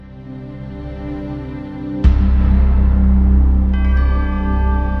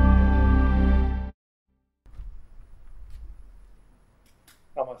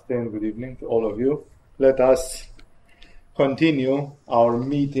Namaste and good evening to all of you. Let us continue our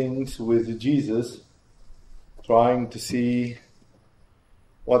meetings with Jesus, trying to see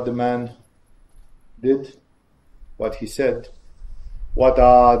what the man did, what he said, what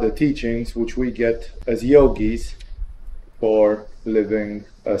are the teachings which we get as yogis for living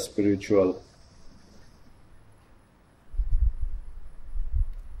a spiritual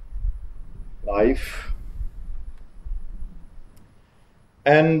life.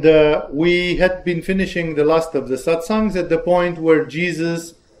 And we had been finishing the last of the satsangs at the point where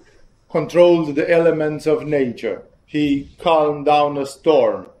Jesus controlled the elements of nature. He calmed down a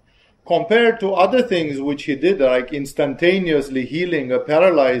storm. Compared to other things which he did, like instantaneously healing a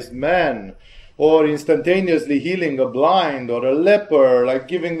paralyzed man, or instantaneously healing a blind or a leper, like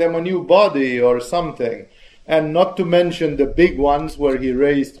giving them a new body or something, and not to mention the big ones where he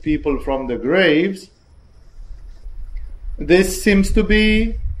raised people from the graves, this seems to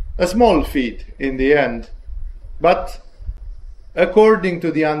be a small feat in the end. But according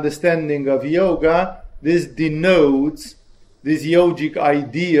to the understanding of yoga, this denotes this yogic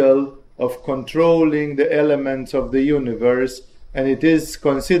ideal of controlling the elements of the universe, and it is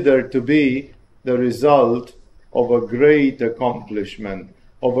considered to be the result of a great accomplishment.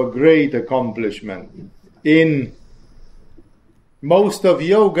 In most of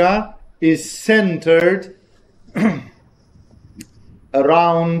yoga is centered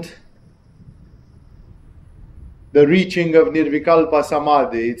around the reaching of Nirvikalpa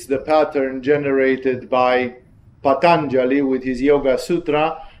Samadhi. It's the pattern generated by Patanjali with his Yoga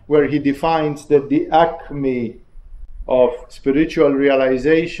Sutra, where he defines that the acme of spiritual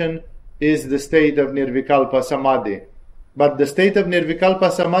realization is the state of Nirvikalpa Samadhi. But the state of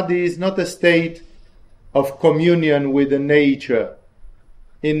Nirvikalpa Samadhi is not a state of communion with the nature.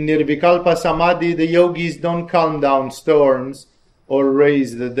 In Nirvikalpa Samadhi, the yogis don't calm down storms or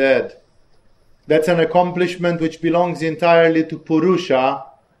raise the dead. That's an accomplishment which belongs entirely to Purusha,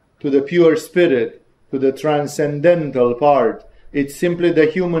 to the pure spirit, to the transcendental part. It's simply the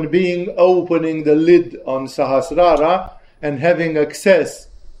human being opening the lid on Sahasrara and having access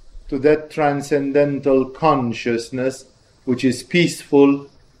to that transcendental consciousness, which is peaceful,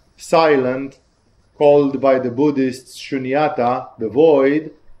 silent, called by the Buddhists Shunyata, the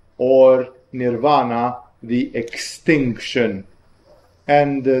void, or Nirvana, the extinction.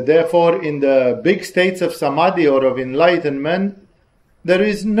 And therefore, in the big states of Samadhi or of enlightenment, there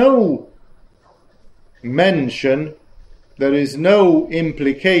is no mention, there is no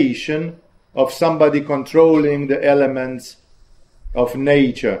implication of somebody controlling the elements of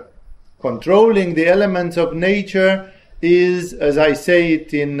nature. Controlling the elements of nature is, as I say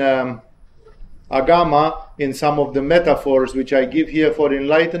it in Agama, in some of the metaphors which I give here for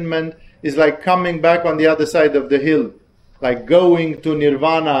enlightenment, is like coming back on the other side of the hill. Like going to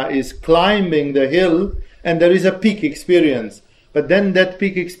Nirvana is climbing the hill, and there is a peak experience. But then that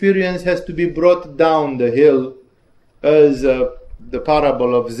peak experience has to be brought down the hill, as the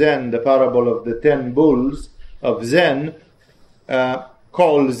parable of Zen, the parable of the 10 bulls of Zen,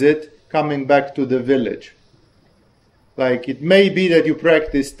 calls it, coming back to the village. Like it may be that you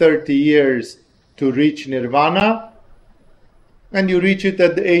practice 30 years to reach Nirvana, and you reach it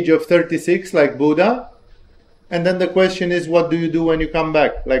at the age of 36 like Buddha, and then the question is, what do you do when you come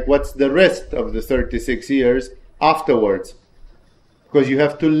back? Like, what's the rest of the 36 years afterwards? Because you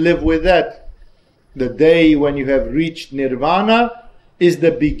have to live with that. The day when you have reached Nirvana is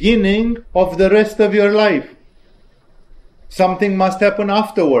the beginning of the rest of your life. Something must happen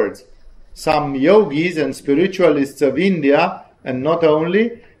afterwards. Some yogis and spiritualists of India, and not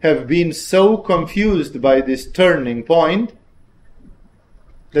only, have been so confused by this turning point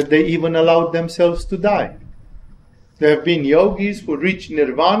that they even allowed themselves to die. There have been yogis who reached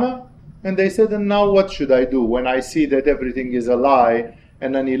Nirvana, and they said, and now what should I do when I see that everything is a lie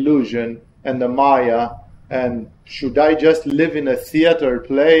and an illusion and a maya, and should I just live in a theater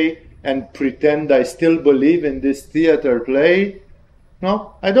play and pretend I still believe in this theater play?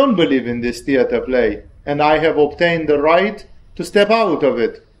 No, I don't believe in this theater play, and I have obtained the right to step out of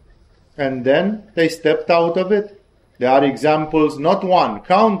it. And then they stepped out of it. There are examples, not one,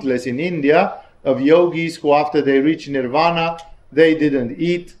 countless in India, of yogis who after they reach Nirvana, they didn't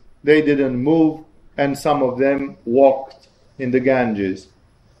eat, they didn't move, and some of them walked in the Ganges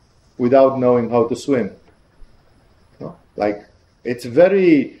without knowing how to swim. No? Like, it's a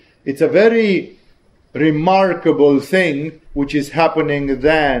very remarkable thing which is happening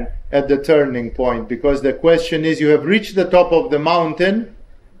then at the turning point, because the question is, you have reached the top of the mountain,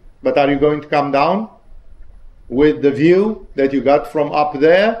 but are you going to come down with the view that you got from up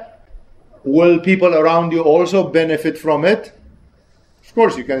there? Will people around you also benefit from it? Of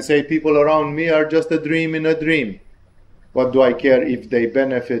course, you can say people around me are just a dream in a dream. What do I care if they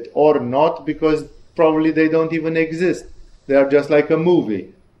benefit or not? Because probably they don't even exist. They are just like a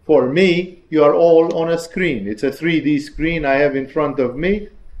movie. For me, you are all on a screen. It's a 3D screen I have in front of me,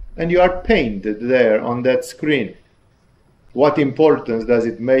 and you are painted there on that screen. What importance does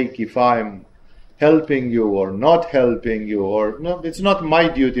it make if I'm helping you or not helping you? Or no, it's not my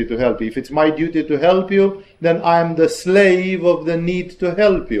duty to help you. If it's my duty to help you, then I'm the slave of the need to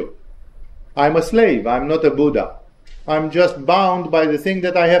help you. I'm a slave. I'm not a Buddha. I'm just bound by the thing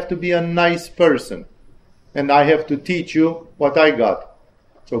that I have to be a nice person. And I have to teach you what I got.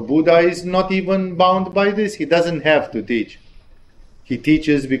 So Buddha is not even bound by this. He doesn't have to teach. He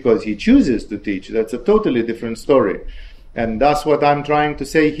teaches because he chooses to teach. That's a totally different story. And that's what I'm trying to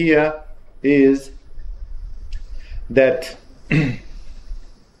say here is that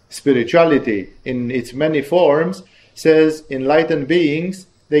spirituality in its many forms says enlightened beings,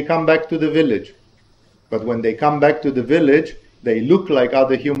 they come back to the village. But when they come back to the village, they look like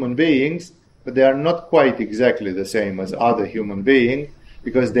other human beings, but they are not quite exactly the same as other human beings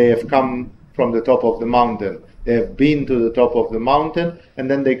because they have come from the top of the mountain. They have been to the top of the mountain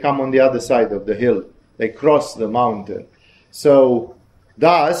and then they come on the other side of the hill. They cross the mountain. So,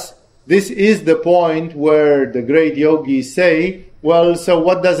 thus, this is the point where the great yogis say, well, so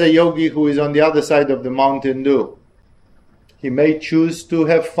what does a yogi who is on the other side of the mountain do? He may choose to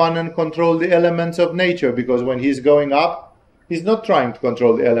have fun and control the elements of nature, because when he's going up, he's not trying to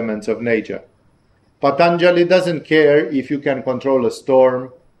control the elements of nature. Patanjali doesn't care if you can control a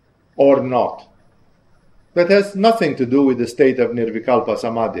storm or not. That has nothing to do with the state of Nirvikalpa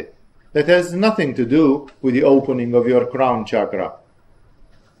Samadhi. That has nothing to do with the opening of your crown chakra.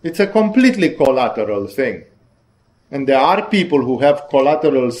 It's a completely collateral thing. And there are people who have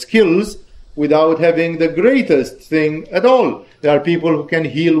collateral skills without having the greatest thing at all. There are people who can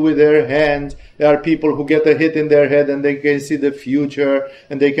heal with their hands. There are people who get a hit in their head and they can see the future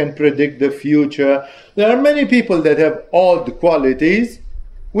and they can predict the future. There are many people that have odd qualities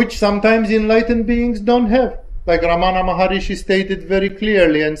which sometimes enlightened beings don't have. Like Ramana Maharishi stated very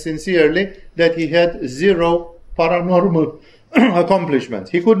clearly and sincerely that he had 0 paranormal accomplishments.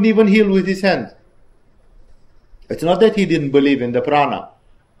 He couldn't even heal with his hand. It's not that he didn't believe in the prana,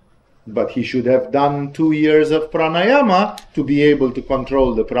 but he should have done 2 years of pranayama to be able to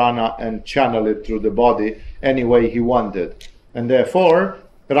control the prana and channel it through the body any way he wanted. And therefore,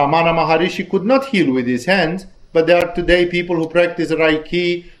 Ramana Maharishi could not heal with his hands, but there are today people who practice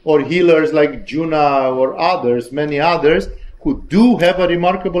Reiki or healers like Juna or others, many others, who do have a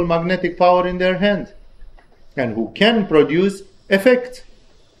remarkable magnetic power in their hands and who can produce effects,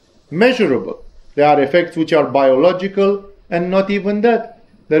 measurable. There are effects which are biological and not even that.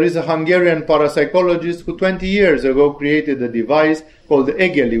 There is a Hungarian parapsychologist who 20 years ago created a device called the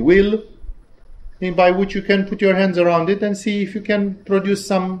Egeli wheel, by which you can put your hands around it and see if you can produce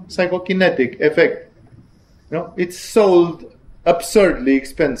some psychokinetic effect. You know, it's sold absurdly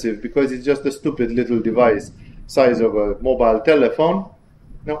expensive because it's just a stupid little device size of a mobile telephone,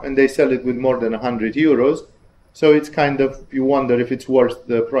 you know, and they sell it with more than 100 euros. So it's kind of, you wonder if it's worth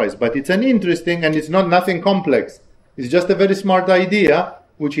the price. But it's an interesting, and it's not nothing complex. It's just a very smart idea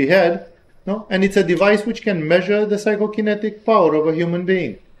which he had, you know, and it's a device which can measure the psychokinetic power of a human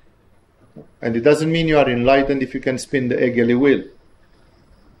being. And it doesn't mean you are enlightened if you can spin the Egeli wheel.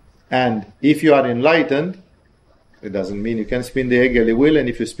 And if you are enlightened, it doesn't mean you can spin the Egeli wheel, and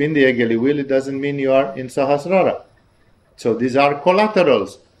if you spin the Egeli wheel, it doesn't mean you are in Sahasrara. So these are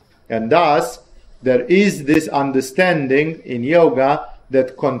collaterals. And thus, there is this understanding in yoga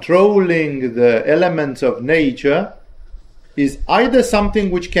that controlling the elements of nature is either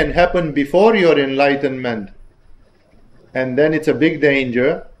something which can happen before your enlightenment, and then it's a big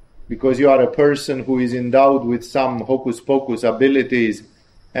danger, because you are a person who is endowed with some hocus-pocus abilities,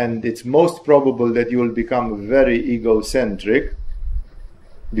 and it's most probable that you will become very egocentric,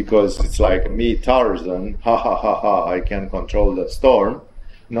 because it's like me, Tarzan, ha ha ha ha, I can control the storm.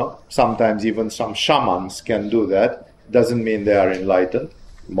 No, sometimes even some shamans can do that. Doesn't mean they are enlightened.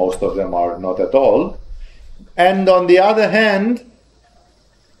 Most of them are not at all. And on the other hand,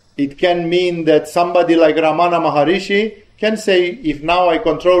 it can mean that somebody like Ramana Maharishi can say, if now I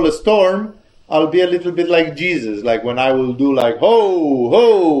control a storm, I'll be a little bit like Jesus. Like when I will do like, ho,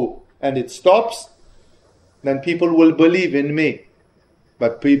 ho, and it stops, then people will believe in me.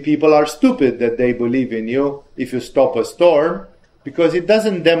 But people are stupid that they believe in you if you stop a storm, because it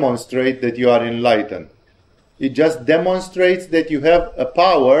doesn't demonstrate that you are enlightened. It just demonstrates that you have a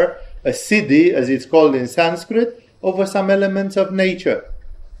power, a siddhi, as it's called in Sanskrit, over some elements of nature.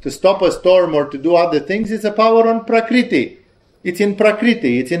 To stop a storm or to do other things is a power on Prakriti. It's in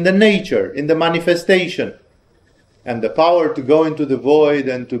Prakriti, it's in the nature, in the manifestation. And the power to go into the void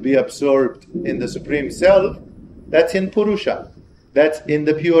and to be absorbed in the Supreme Self, that's in Purusha. That's in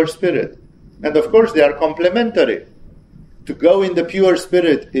the pure spirit. And of course they are complementary. To go in the pure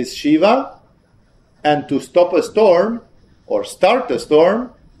spirit is Shiva, and to stop a storm or start a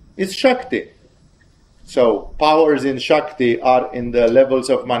storm is Shakti. So powers in Shakti are in the levels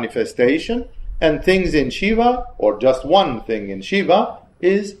of manifestation, and things in Shiva, or just one thing in Shiva,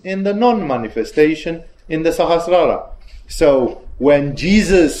 is in the non-manifestation, in the Sahasrara. So when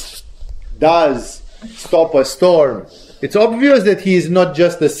Jesus does stop a storm, it's obvious that he is not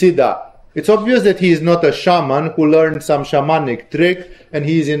just a Siddha. It's obvious that he is not a shaman who learned some shamanic trick and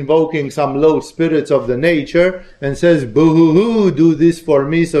he is invoking some low spirits of the nature and says, boo-hoo-hoo, do this for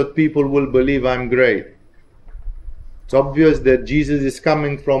me so people will believe I'm great. It's obvious that Jesus is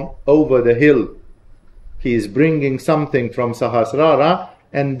coming from over the hill. He is bringing something from Sahasrara,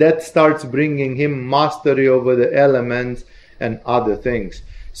 and that starts bringing him mastery over the elements and other things.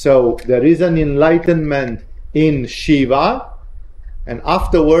 So there is an enlightenment in Shiva, and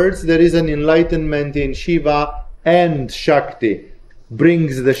afterwards there is an enlightenment in Shiva and Shakti.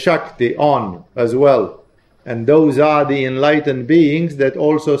 Brings the Shakti on as well. And those are the enlightened beings that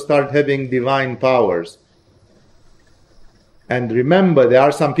also start having divine powers. And remember, there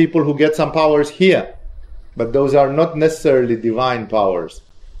are some people who get some powers here, but those are not necessarily divine powers,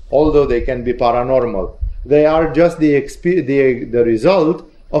 although they can be paranormal. They are just the result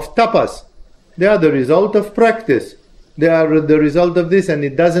of tapas. They are the result of practice. They are the result of this, and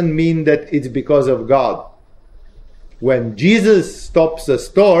it doesn't mean that it's because of God. When Jesus stops a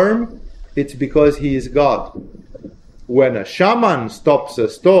storm, it's because he is God. When a shaman stops a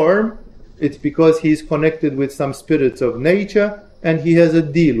storm, it's because he is connected with some spirits of nature, and he has a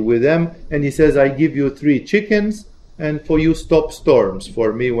deal with them, and he says, I give you 3 chickens, and for you stop storms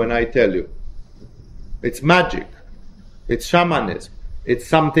for me when I tell you. It's magic. It's shamanism. It's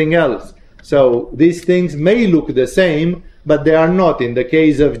something else. So these things may look the same, but they are not. In the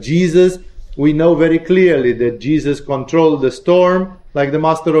case of Jesus, we know very clearly that Jesus controlled the storm like the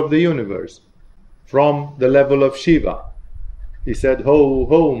master of the universe, from the level of Shiva. He said, ho,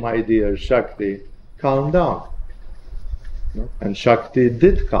 ho, my dear Shakti, calm down. And Shakti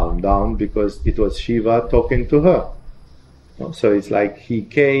did calm down because it was Shiva talking to her. So it's like he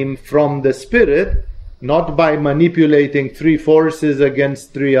came from the spirit, not by manipulating 3 forces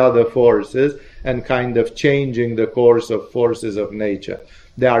against 3 other forces and kind of changing the course of forces of nature.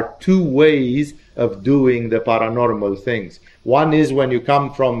 There are 2 ways of doing the paranormal things. One is when you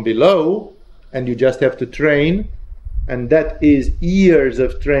come from below and you just have to train, and that is years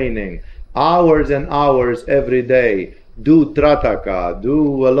of training, hours and hours every day. Do trataka,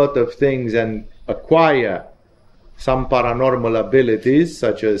 do a lot of things and acquire some paranormal abilities,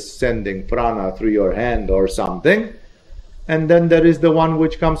 such as sending prana through your hand or something. And then there is the one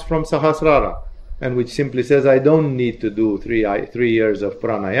which comes from Sahasrara, and which simply says, I don't need to do 3 years of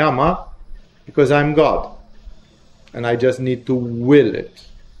pranayama, because I'm God. And I just need to will it.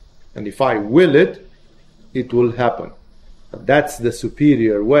 And if I will it, it will happen. That's the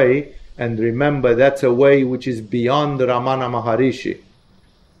superior way. And remember, that's a way which is beyond Ramana Maharishi.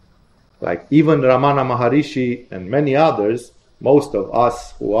 Like even Ramana Maharishi and many others, most of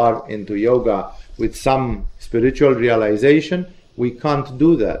us who are into yoga with some spiritual realization, we can't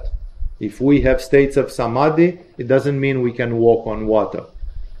do that. If we have states of samadhi, it doesn't mean we can walk on water.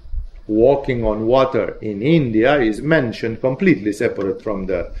 Walking on water in India is mentioned completely separate from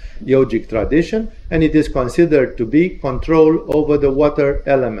the yogic tradition, and it is considered to be control over the water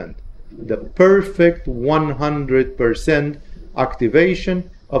element. The perfect 100% activation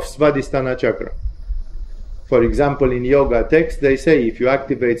of Svadhisthana chakra. For example, in yoga texts, they say if you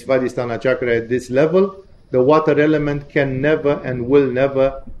activate Svadhisthana chakra at this level, the water element can never and will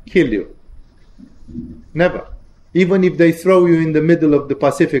never kill you. Never. Even if they throw you in the middle of the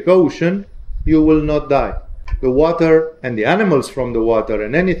Pacific Ocean, you will not die. The water and the animals from the water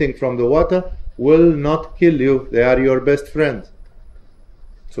and anything from the water will not kill you. They are your best friends.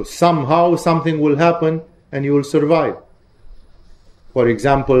 So somehow something will happen and you will survive. For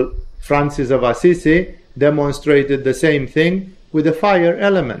example, Francis of Assisi demonstrated the same thing with the fire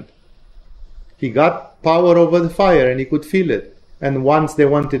element. He got power over the fire and he could feel it. And once they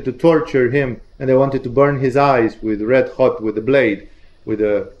wanted to torture him and they wanted to burn his eyes with red hot, with a blade, with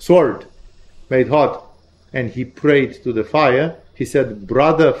a sword made hot, and he prayed to the fire, he said,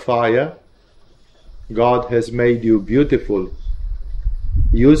 brother fire, God has made you beautiful,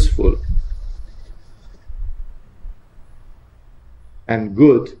 useful, and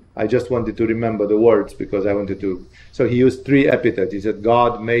good. I just wanted to remember the words because I wanted to. So he used 3 epithets. He said,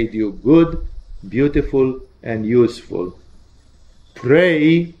 God made you good, beautiful, and useful.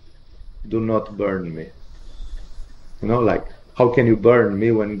 Pray, do not burn me. Like, how can you burn me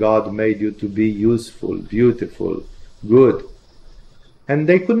when God made you to be useful, beautiful, good? And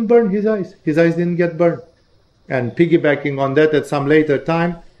they couldn't burn his eyes. His eyes didn't get burned. And piggybacking on that at some later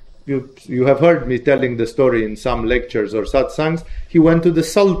time, you have heard me telling the story in some lectures or satsangs. He went to the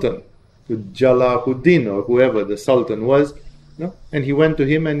Sultan, to Jalaluddin or whoever the Sultan was, and he went to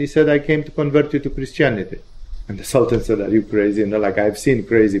him and he said, I came to convert you to Christianity. And the Sultan said, are you crazy? Like, I've seen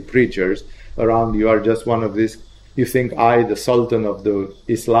crazy preachers around. You are just one of these. You think I, the Sultan of the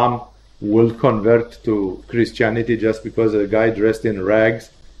Islam, will convert to Christianity just because a guy dressed in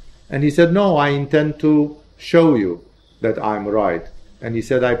rags? And he said, no, I intend to show you that I'm right. And he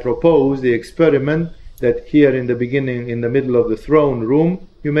said, I propose the experiment that here in the beginning, in the middle of the throne room,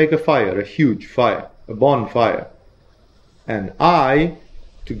 you make a fire, a huge fire, a bonfire. And I,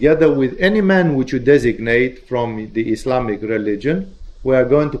 together with any man which you designate from the Islamic religion, we are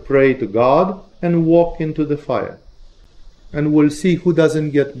going to pray to God and walk into the fire. And we'll see who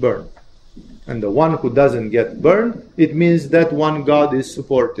doesn't get burned. And the one who doesn't get burned, it means that one God is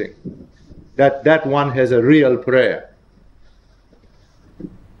supporting. That one has a real prayer.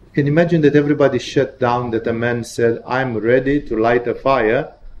 Can you imagine that everybody shut down, that a man said, I'm ready to light a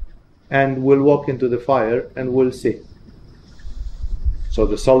fire, and we'll walk into the fire and we'll see. So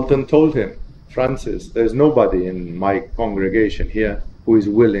the Sultan told him, Francis, there's nobody in my congregation here who is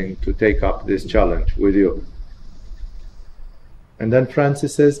willing to take up this challenge with you. And then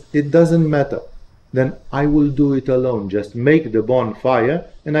Francis says, it doesn't matter. Then I will do it alone. Just make the bonfire,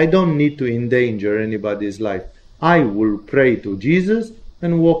 and I don't need to endanger anybody's life. I will pray to Jesus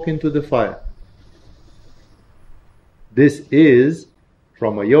and walk into the fire. This is,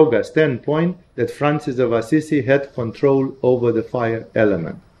 from a yoga standpoint, that Francis of Assisi had control over the fire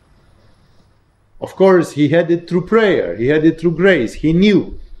element. Of course, he had it through prayer. He had it through grace. He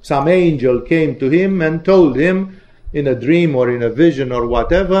knew. Some angel came to him and told him, in a dream or in a vision or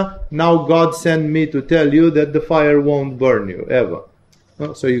whatever, now God sent me to tell you that the fire won't burn you, ever.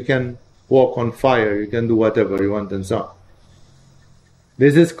 So you can walk on fire, you can do whatever you want and so on.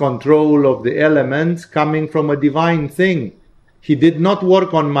 This is control of the elements coming from a divine thing. He did not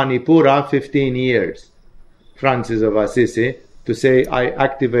work on Manipura 15 years, Francis of Assisi, to say, I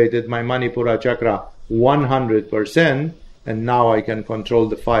activated my Manipura chakra 100%, and now I can control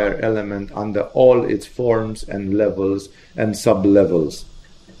the fire element under all its forms and levels and sub-levels.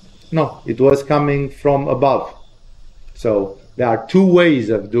 No, it was coming from above. So there are 2 ways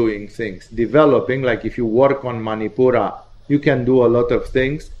of doing things. Developing, like if you work on Manipura, you can do a lot of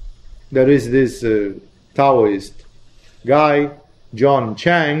things. There is this Taoist guy, John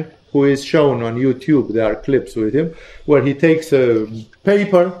Chang, who is shown on YouTube. There are clips with him, where he takes a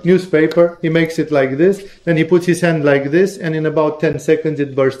newspaper, he makes it like this, then he puts his hand like this, and in about 10 seconds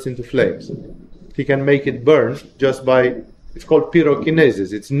it bursts into flames. He can make it burn just by, it's called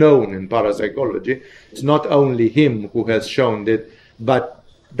pyrokinesis. It's known in parapsychology. It's not only him who has shown it, but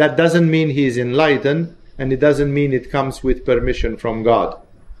that doesn't mean he is enlightened, and it doesn't mean it comes with permission from God.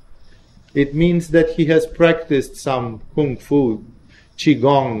 It means that he has practiced some kung fu,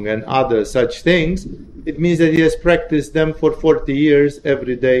 qigong and other such things. It means that he has practiced them for 40 years,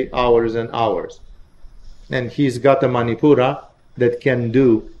 every day, hours and hours. And he's got a Manipura that can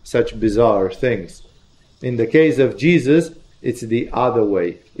do such bizarre things. In the case of Jesus, it's the other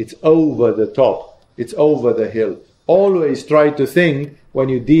way. It's over the top. It's over the hill. Always try to think, when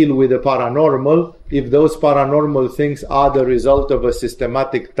you deal with the paranormal, if those paranormal things are the result of a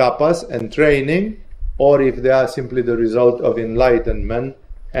systematic tapas and training, or if they are simply the result of enlightenment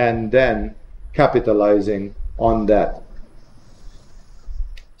and then capitalizing on that.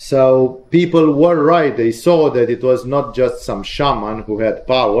 So people were right. They saw that it was not just some shaman who had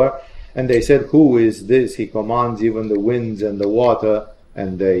power, and they said, who is this? He commands even the winds and the water,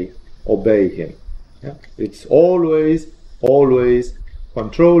 and they obey him. Yeah? It's always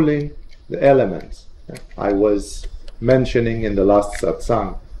controlling the elements. Yeah? I was mentioning in the last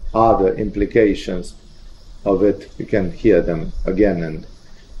satsang other implications of it. You can hear them again and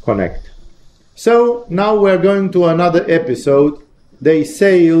connect. So now we're going to another episode. They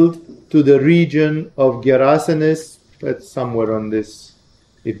sailed to the region of Gerasenes. That's somewhere on this.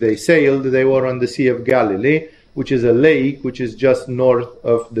 If they sailed, they were on the Sea of Galilee, which is a lake which is just north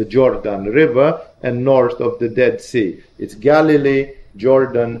of the Jordan River and north of the Dead Sea. It's Galilee,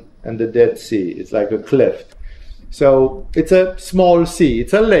 Jordan, and the Dead Sea. It's like a cleft. So it's a small sea.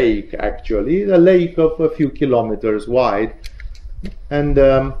 It's a lake, actually, a lake of a few kilometers wide.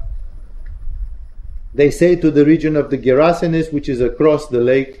 And they say to the region of the Gerasenes, which is across the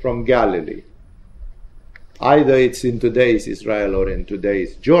lake from Galilee. Either it's in today's Israel or in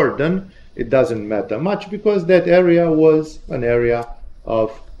today's Jordan, it doesn't matter much, because that area was an area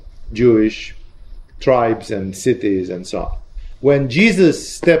of Jewish tribes and cities and so on. When Jesus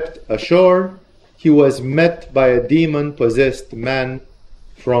stepped ashore, he was met by a demon-possessed man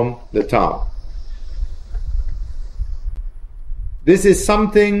from the town. This is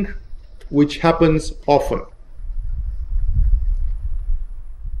something which happens often.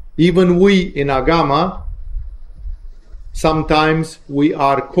 Even we in Agama, sometimes we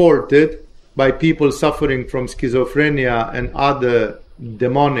are courted by people suffering from schizophrenia and other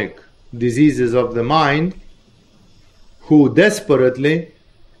demonic diseases of the mind, who desperately,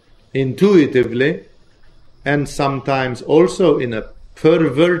 intuitively, and sometimes also in a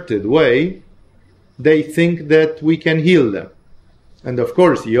perverted way, they think that we can heal them. And of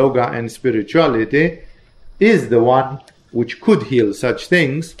course, yoga and spirituality is the one which could heal such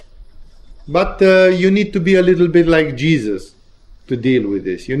things, but you need to be a little bit like Jesus to deal with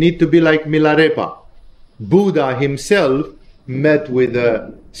this. You need to be like Milarepa. Buddha himself met with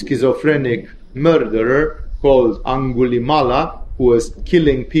a schizophrenic murderer called Angulimala, who was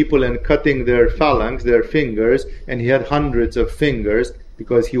killing people and cutting their phalanx, their fingers, and he had hundreds of fingers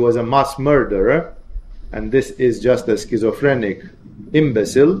because he was a mass murderer, and this is just a schizophrenic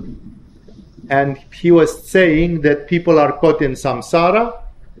imbecile. And he was saying that people are caught in samsara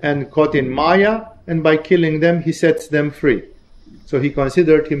and caught in Maya, and by killing them he sets them free. So he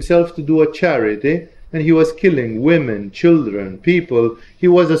considered himself to do a charity, and he was killing women, children, people. He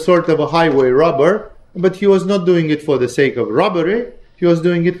was a sort of a highway robber, but he was not doing it for the sake of robbery, he was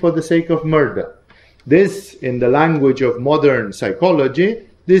doing it for the sake of murder. This, in the language of modern psychology,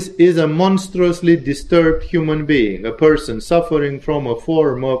 this is a monstrously disturbed human being, a person suffering from a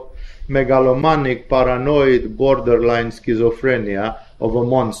form of megalomanic, paranoid, borderline schizophrenia of a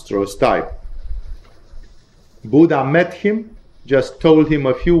monstrous type. Buddha met him, just told him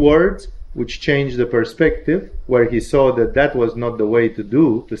a few words, which changed the perspective, where he saw that that was not the way to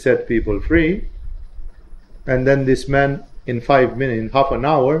do, to set people free. And then this man, in 5 minutes, in half an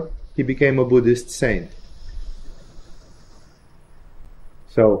hour, he became a Buddhist saint.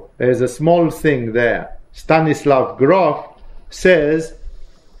 So there's a small thing there. Stanislav Grof says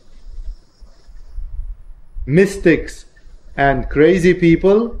mystics and crazy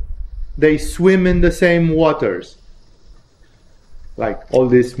people, they swim in the same waters. Like all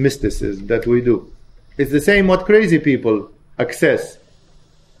this mysticism that we do. It's the same what crazy people access.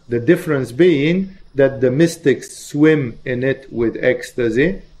 The difference being that the mystics swim in it with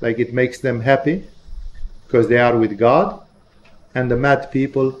ecstasy, like it makes them happy, because they are with God, and the mad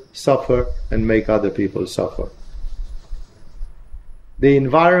people suffer and make other people suffer. The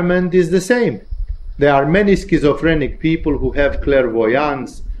environment is the same. There are many schizophrenic people who have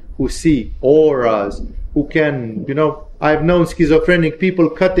clairvoyance, who see auras, who can, I've known schizophrenic people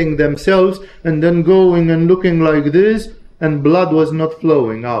cutting themselves and then going and looking like this, and blood was not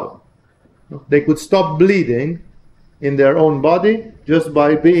flowing out. They could stop bleeding in their own body just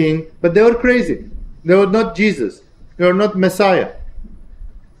by being, but they were crazy. They were not Jesus. They were not Messiah.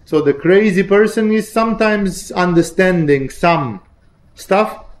 So the crazy person is sometimes understanding some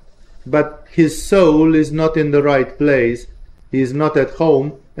stuff, but his soul is not in the right place. He is not at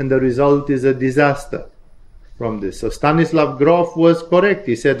home, and the result is a disaster from this. So Stanislav Grof was correct.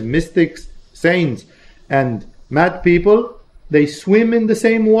 He said mystics, saints, and mad people, they swim in the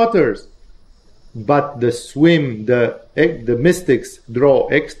same waters. But the mystics draw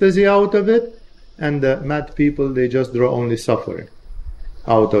ecstasy out of it, and the mad people, they just draw only suffering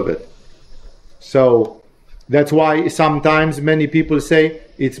out of it. So that's why sometimes many people say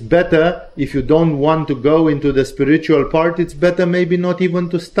it's better, if you don't want to go into the spiritual part, it's better maybe not even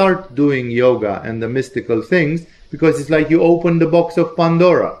to start doing yoga and the mystical things, because it's like you open the box of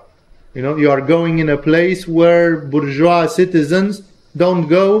Pandora. You are going in a place where bourgeois citizens don't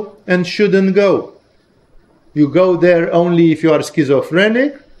go and shouldn't go. You go there only if you are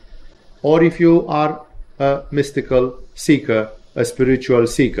schizophrenic, or if you are a mystical seeker, a spiritual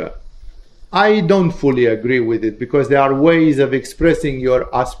seeker. I don't fully agree with it, because there are ways of expressing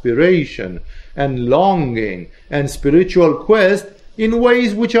your aspiration and longing and spiritual quest in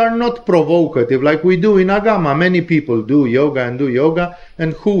ways which are not provocative, like we do in Agama. Many people do yoga,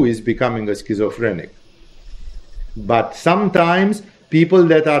 and who is becoming a schizophrenic? But sometimes people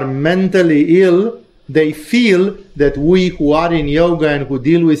that are mentally ill, they feel that we who are in yoga and who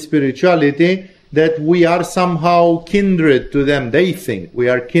deal with spirituality, that we are somehow kindred to them. They think we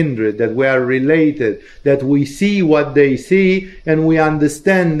are kindred, that we are related, that we see what they see and we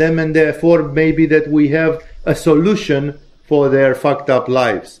understand them, and therefore maybe that we have a solution for their fucked up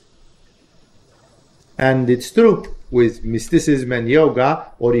lives. And it's true, with mysticism and yoga,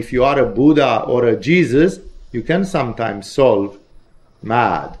 or if you are a Buddha or a Jesus, you can sometimes solve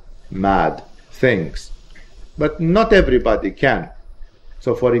mad things. But not everybody can.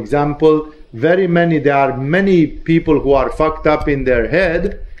 So for example, there are many people who are fucked up in their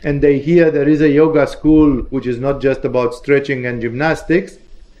head, and they hear there is a yoga school which is not just about stretching and gymnastics,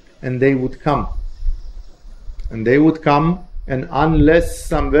 and they would come. And unless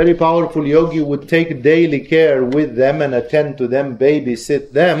some very powerful yogi would take daily care with them and attend to them,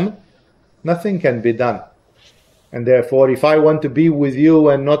 babysit them, nothing can be done. And therefore, if I want to be with you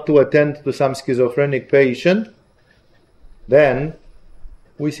and not to attend to some schizophrenic patient, then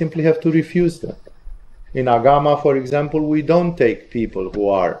we simply have to refuse them. In Agama, for example, we don't take people who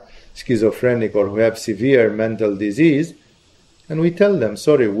are schizophrenic or who have severe mental disease, and we tell them,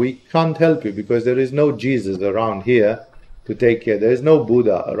 sorry, we can't help you because there is no Jesus around here to take care. There is no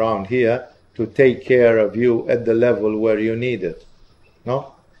Buddha around here to take care of you at the level where you need it.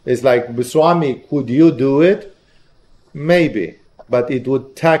 No? It's like, Swami, could you do it? Maybe. But it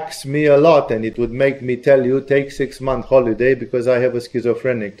would tax me a lot, and it would make me tell you, take 6-month holiday because I have a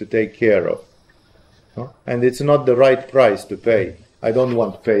schizophrenic to take care of. No? And it's not the right price to pay. I don't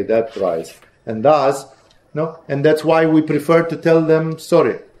want to pay that price. And thus, and that's why we prefer to tell them,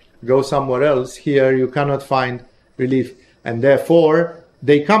 sorry, go somewhere else. Here you cannot find relief. And therefore,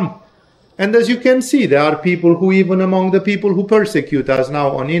 they come. And as you can see, there are people who, even among the people who persecute us now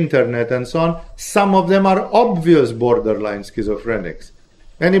on internet and so on, some of them are obvious borderline schizophrenics.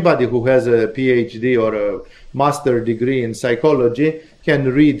 Anybody who has a PhD or a master degree in psychology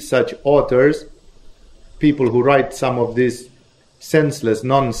can read such authors, people who write some of this senseless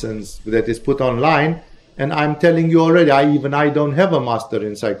nonsense that is put online. And I'm telling you already, I don't have a master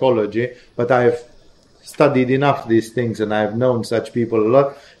in psychology, but I have studied enough these things, and I have known such people a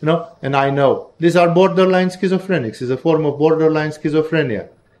lot, and I know these are borderline schizophrenics. It's a form of borderline schizophrenia.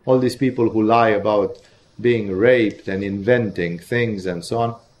 All these people who lie about being raped and inventing things and so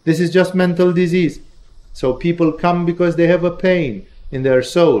on, this is just mental disease. So people come because they have a pain in their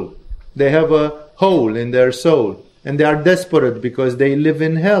soul. They have a hole in their soul, and they are desperate because they live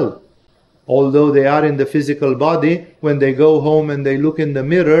in hell. Although they are in the physical body, when they go home and they look in the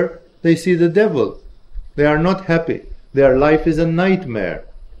mirror, they see the devil. They are not happy. Their life is a nightmare.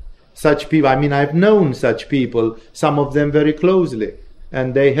 Such people, I've known such people, some of them very closely,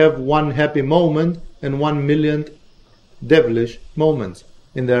 and they have one happy moment and 1 million devilish moments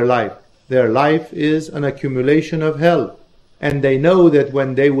in their life. Their life is an accumulation of hell. And they know that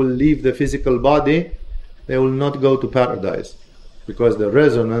when they will leave the physical body, they will not go to paradise, because the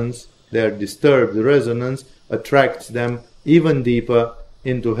resonance, their disturbed resonance, attracts them even deeper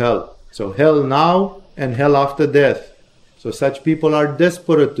into hell. So hell now and hell after death. So such people are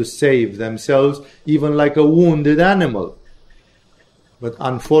desperate to save themselves, even like a wounded animal. But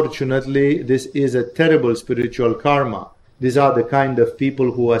unfortunately, this is a terrible spiritual karma. These are the kind of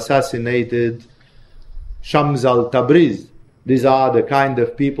people who assassinated Shams al-Tabriz. These are the kind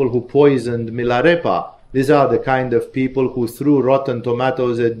of people who poisoned Milarepa. These are the kind of people who threw rotten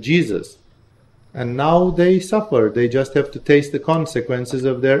tomatoes at Jesus. And now they suffer. They just have to taste the consequences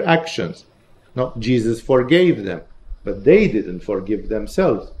of their actions. No, Jesus forgave them, but they didn't forgive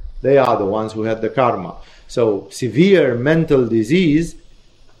themselves. They are the ones who had the karma. So severe mental disease,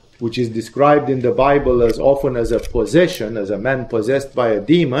 which is described in the Bible as often as a possession, as a man possessed by a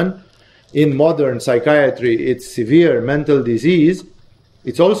demon, in modern psychiatry it's severe mental disease.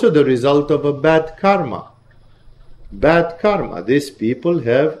 It's also the result of a bad karma. Bad karma. These people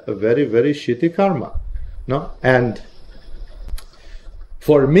have a very, very shitty karma. No? And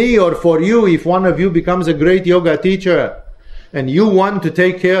for me or for you, if one of you becomes a great yoga teacher and you want to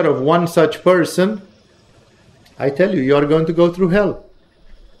take care of one such person, I tell you, you are going to go through hell.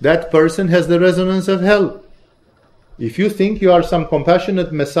 That person has the resonance of hell. If you think you are some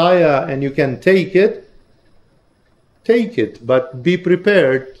compassionate Messiah and you can take it, but be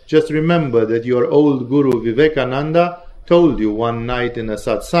prepared. Just remember that your old Guru Vivekananda told you one night in a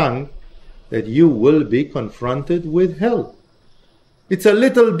satsang that you will be confronted with hell. It's a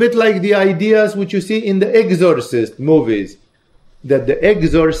little bit like the ideas which you see in the Exorcist movies, that the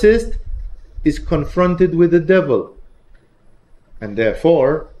exorcist is confronted with the devil. And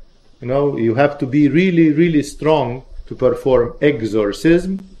therefore, you have to be really, really strong to perform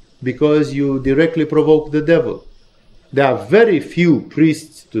exorcism, because you directly provoke the devil. There are very few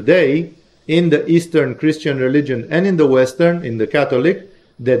priests today in the Eastern Christian religion and in the Western, in the Catholic,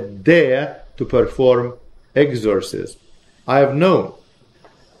 that dare to perform exorcism. I've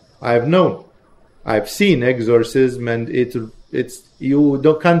seen exorcism, and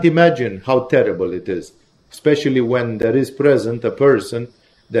can't imagine how terrible it is, especially when there is present a person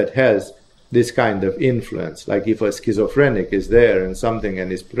that has this kind of influence. Like if a schizophrenic is there and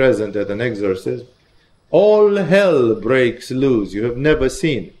is present at an exorcism, all hell breaks loose. You have never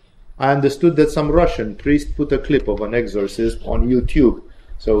seen. I understood that some Russian priest put a clip of an exorcism on YouTube,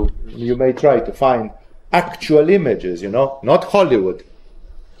 so you may try to find actual images, not Hollywood.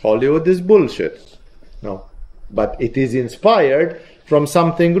 Hollywood is bullshit. No. But it is inspired from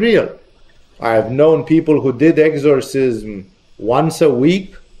something real. I have known people who did exorcism once a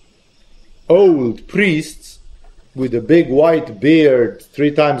week, old priests with a big white beard,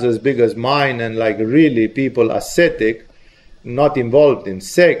 3 times as big as mine, and like really people ascetic, not involved in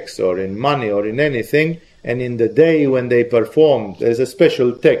sex or in money or in anything. And in the day when they performed, there's a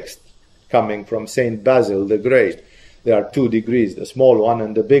special text coming from Saint Basil the Great. There are 2 degrees, the small one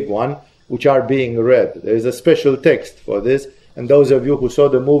and the big one, which are being read. There is a special text for this. And those of you who saw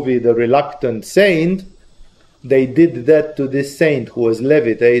the movie The Reluctant Saint, they did that to this saint who was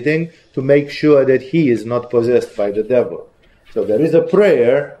levitating to make sure that he is not possessed by the devil. So there is a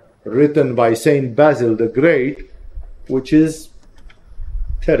prayer written by Saint Basil the Great, which is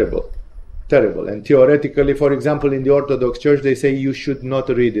terrible. Terrible. And theoretically, for example, in the Orthodox Church, they say you should not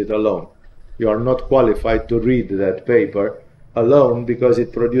read it alone. You are not qualified to read that paper alone because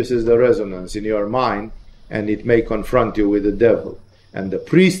it produces the resonance in your mind and it may confront you with the devil. And the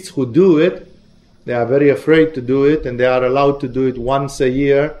priests who do it, they are very afraid to do it, and they are allowed to do it once a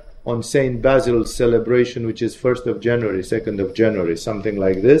year on Saint Basil's celebration, which is 1st of January, 2nd of January, something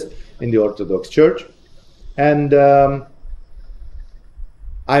like this, in the Orthodox Church. And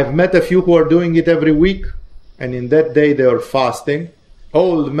I've met a few who are doing it every week, and in that day they are fasting.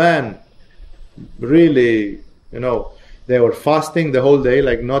 Old men, really, they were fasting the whole day,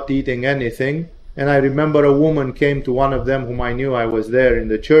 like not eating anything. And I remember a woman came to one of them whom I knew. I was there in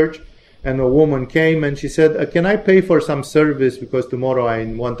the church, and a woman came and she said, can I pay for some service because tomorrow I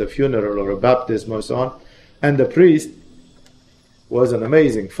want a funeral or a baptism or so on? And the priest was an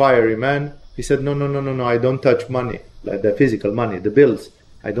amazing, fiery man. He said, no, I don't touch money, like the physical money, the bills.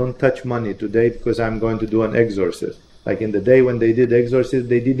 I don't touch money today because I'm going to do an exorcism. Like in the day when they did exorcism,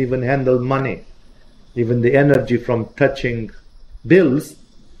 they didn't even handle money. Even the energy from touching bills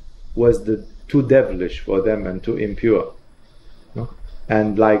was too devilish for them and too impure. No?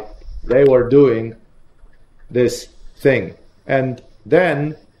 And like they were doing this thing. And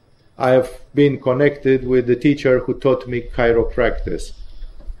then I have been connected with the teacher who taught me chiropractic,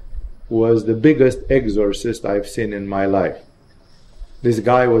 who was the biggest exorcist I've seen in my life. This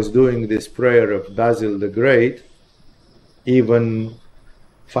guy was doing this prayer of Basil the Great even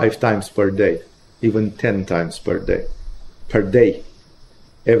 5 times per day, even 10 times per day,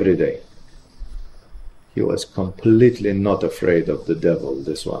 every day. He was completely not afraid of the devil,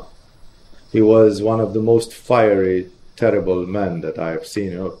 this one. He was one of the most fiery, terrible men that I have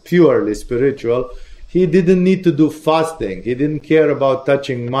seen, purely spiritual. He didn't need to do fasting. He didn't care about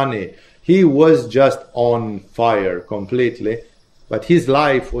touching money. He was just on fire completely. But his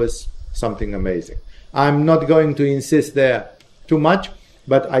life was something amazing. I'm not going to insist there too much,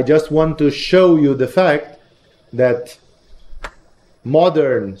 but I just want to show you the fact that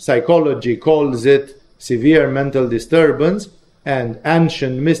modern psychology calls it severe mental disturbance, and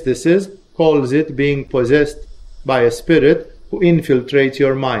ancient mysticism calls it being possessed by a spirit who infiltrates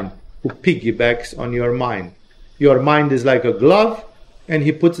your mind, who piggybacks on your mind. Your mind is like a glove, and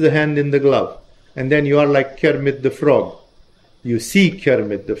he puts the hand in the glove. And then you are like Kermit the Frog. You see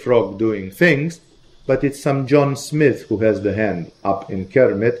Kermit the Frog doing things, but it's some John Smith who has the hand up in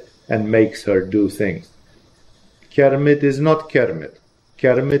Kermit and makes her do things. Kermit is not Kermit.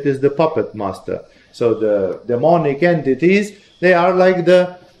 Kermit is the puppet master. So the demonic entities, they are like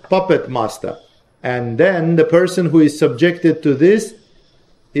the puppet master. And then the person who is subjected to this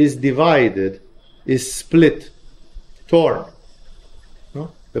is divided, is split, torn.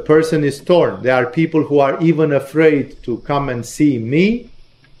 No? The person is torn. There are people who are even afraid to come and see me.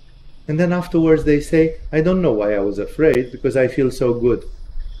 And then afterwards they say, I don't know why I was afraid, because I feel so good.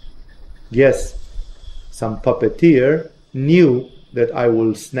 Yes, some puppeteer knew that I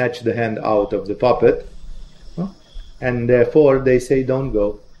will snatch the hand out of the puppet. And therefore they say, don't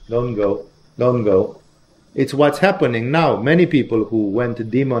go, don't go, don't go. It's what's happening now. Many people who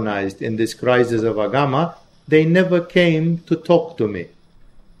went demonized in this crisis of Agama, they never came to talk to me.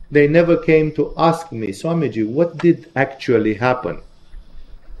 They never came to ask me, Swamiji, what did actually happen?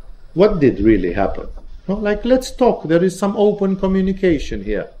 what did really happen? No, like, let's talk. There is some open communication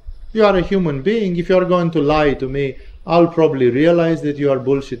here. You are a human being. If you are going to lie to me, I'll probably realize that you are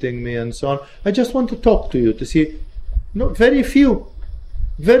bullshitting me and so on. I just want to talk to you to see. No, very few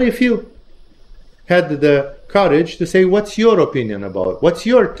had the courage to say, what's your opinion about it? What's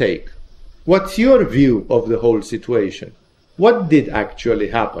your take? What's your view of the whole situation? What did actually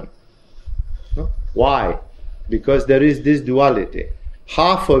happen? No? Why? Because there is this duality.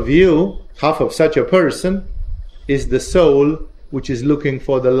 Half of you, half of such a person, is the soul which is looking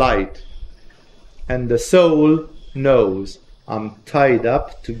for the light. And the soul knows, I'm tied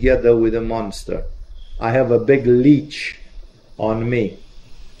up together with a monster. I have a big leech on me.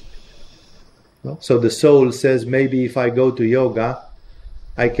 So the soul says, maybe if I go to yoga,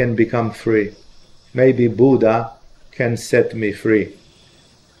 I can become free. Maybe Buddha can set me free.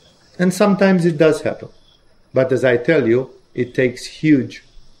 And sometimes it does happen. But as I tell you, it takes huge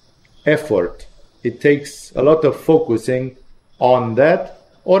effort. It takes a lot of focusing on that.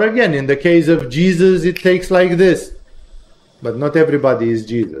 Or again, in the case of Jesus, it takes like this. But not everybody is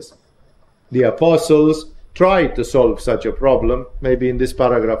Jesus. The apostles tried to solve such a problem, maybe in this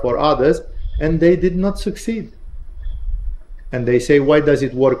paragraph or others, and they did not succeed. And they say, why does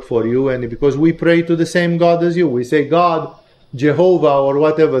it work for you? And because we pray to the same God as you. We say, God, Jehovah, or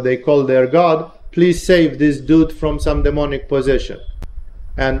whatever they call their God, please save this dude from some demonic possession.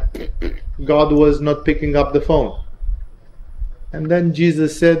 And God was not picking up the phone. And then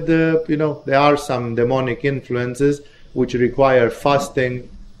Jesus said, there are some demonic influences which require fasting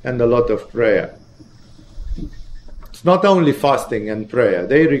and a lot of prayer. It's not only fasting and prayer.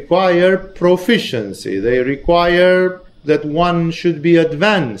 They require proficiency. They require that one should be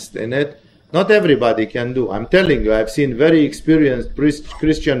advanced in it. Not everybody can do. I'm telling you, I've seen very experienced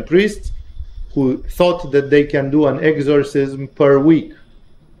Christian priests who thought that they can do an exorcism per week.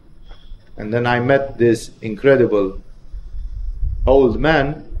 And then I met this incredible old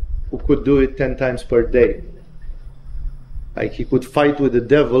man who could do it 10 times per day. Like, he could fight with the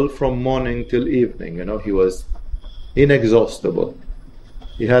devil from morning till evening. He was inexhaustible.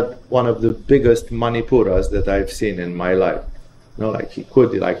 He had one of the biggest manipuras that I've seen in my life. He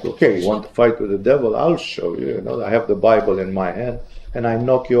could, okay, you want to fight with the devil? I'll show you. I have the Bible in my hand and I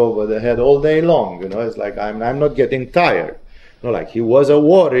knock you over the head all day long. It's like I'm not getting tired. He was a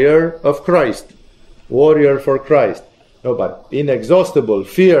warrior of Christ, warrior for Christ. But inexhaustible,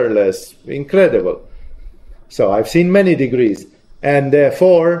 fearless, incredible. So I've seen many degrees, and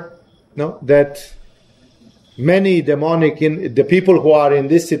therefore, that many demonic, the people who are in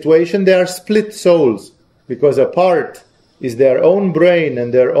this situation, they are split souls, because a part is their own brain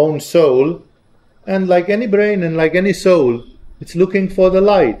and their own soul, and like any brain and like any soul, it's looking for the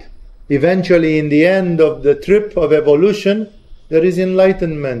light. Eventually, in the end of the trip of evolution, there is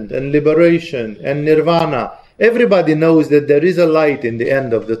enlightenment and liberation and nirvana. Everybody knows that there is a light in the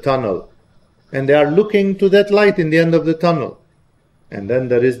end of the tunnel. And they are looking to that light in the end of the tunnel. And then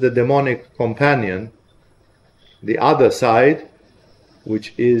there is the demonic companion, the other side,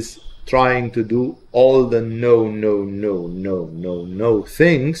 which is trying to do all the no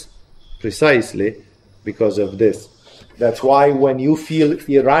things precisely because of this. That's why when you feel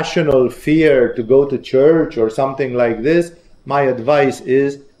irrational fear to go to church or something like this, my advice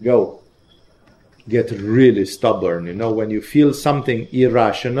is go. Get really stubborn. When you feel something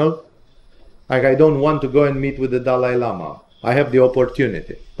irrational, like, I don't want to go and meet with the Dalai Lama. I have the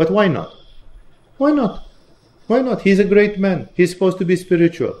opportunity. But why not? Why not? Why not? He's a great man. He's supposed to be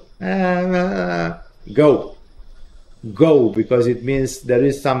spiritual. Go. Go, because it means there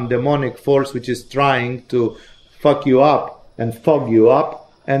is some demonic force which is trying to fuck you up and fog you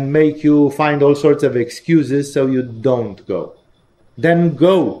up and make you find all sorts of excuses so you don't go. Then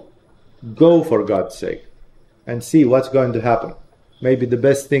go. Go, for God's sake, and see what's going to happen. Maybe the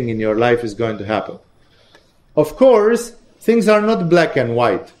best thing in your life is going to happen. Of course, things are not black and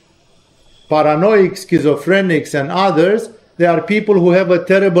white. Paranoic, schizophrenics, and others, they are people who have a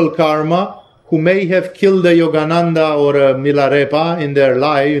terrible karma, who may have killed a Yogananda or a Milarepa in their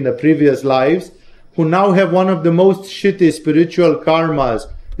life, in the previous lives, who now have one of the most shitty spiritual karmas.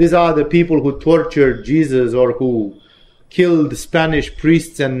 These are the people who tortured Jesus or who killed Spanish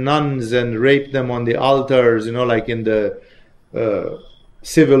priests and nuns and raped them on the altars, like in the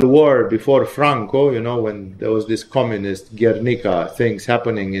Civil War before Franco, when there was this communist Guernica things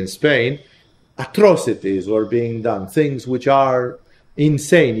happening in Spain. Atrocities were being done, things which are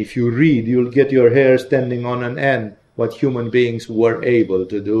insane. If you read, you'll get your hair standing on an end, what human beings were able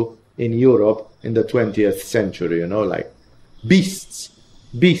to do in Europe in the 20th century, like beasts,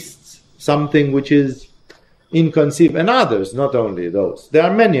 something which is inconceivable, and others, not only those. There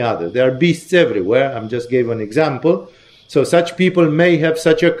are many others. There are beasts everywhere. I just gave an example. So such people may have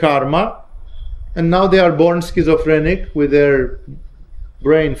such a karma, and now they are born schizophrenic with their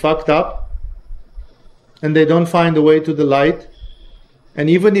brain fucked up, and they don't find a way to the light. And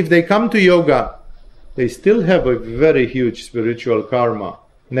even if they come to yoga, they still have a very huge spiritual karma,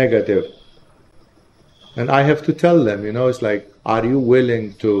 negative. And I have to tell them, it's like, are you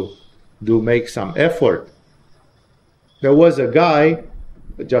willing to make some effort? There was a guy,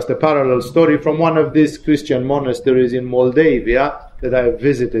 just a parallel story, from one of these Christian monasteries in Moldavia that I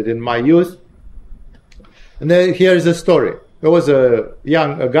visited in my youth. And then here's a story. There was a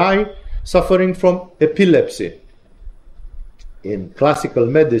guy suffering from epilepsy. In classical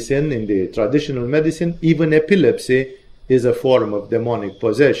medicine, in the traditional medicine, even epilepsy is a form of demonic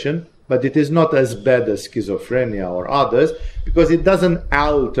possession, but it is not as bad as schizophrenia or others, because it doesn't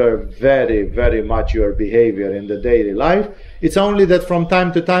alter very, very much your behavior in the daily life. It's only that from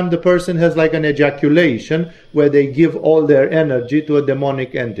time to time the person has like an ejaculation where they give all their energy to a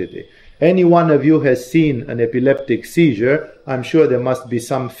demonic entity. Any one of you has seen an epileptic seizure, I'm sure there must be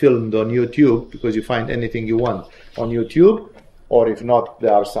some filmed on YouTube, because you find anything you want on YouTube, or if not,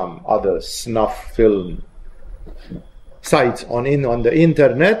 there are some other snuff film sites on the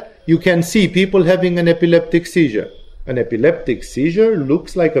internet. You can see people having an epileptic seizure. An epileptic seizure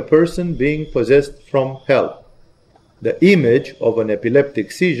looks like a person being possessed from hell. The image of an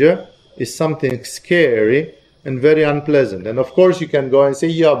epileptic seizure is something scary and very unpleasant. And of course you can go and say,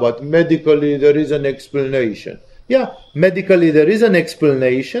 yeah, but medically there is an explanation. Yeah, medically there is an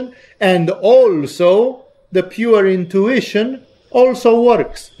explanation, and also the pure intuition also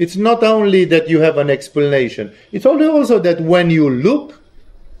works. It's not only that you have an explanation, it's also that when you look,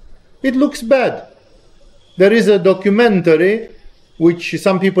 it looks bad. There is a documentary which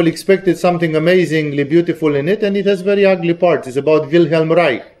some people expected something amazingly beautiful in it, and it has very ugly parts. It's about Wilhelm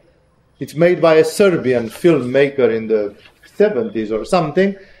Reich. It's made by a Serbian filmmaker in the 70s or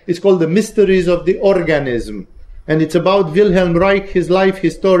something. It's called The Mysteries of the Organism. And it's about Wilhelm Reich, his life,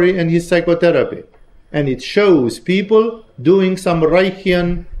 his story, and his psychotherapy. And it shows people doing some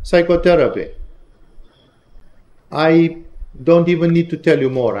Reichian psychotherapy. I don't even need to tell you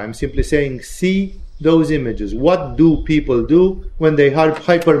more. I'm simply saying, see those images. What do people do when they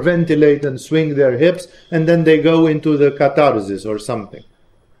hyperventilate and swing their hips, and then they go into the catharsis or something?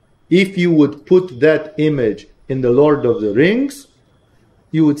 If you would put that image in the Lord of the Rings,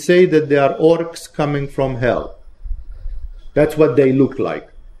 you would say that they are orcs coming from hell. That's what they look like.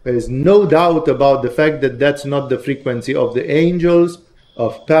 There is no doubt about the fact that that's not the frequency of the angels,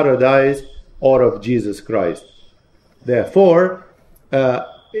 of paradise, or of Jesus Christ. Therefore,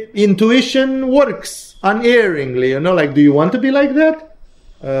 intuition works unerringly, like, do you want to be like that?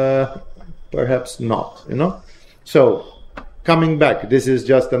 Perhaps not, So, coming back, this is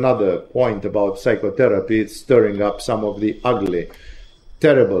just another point about psychotherapy. It's stirring up some of the ugly,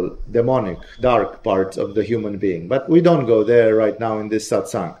 terrible, demonic, dark parts of the human being. But we don't go there right now in this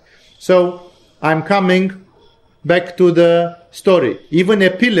satsang. So, I'm coming back to the story. Even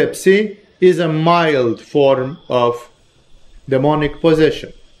epilepsy is a mild form of demonic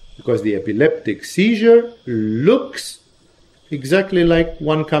possession, because the epileptic seizure looks exactly like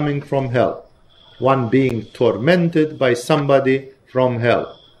one coming from hell, one being tormented by somebody from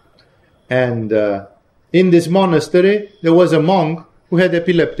hell. And in this monastery there was a monk who had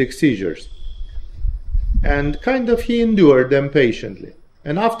epileptic seizures, and he endured them patiently.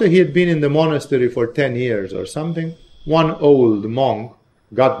 And after he had been in the monastery for 10 years or something, one old monk,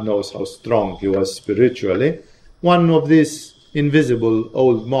 God knows how strong he was spiritually, one of these invisible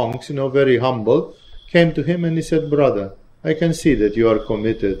old monks, very humble, came to him and he said, brother, I can see that you are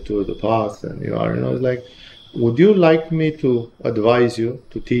committed to the path, and you are, would you like me to advise you,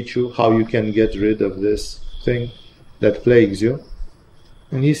 to teach you how you can get rid of this thing that plagues you?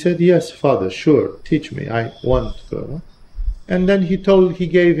 And he said, yes, Father, sure, teach me, I want to. And then he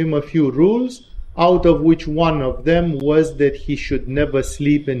gave him a few rules, out of which one of them was that he should never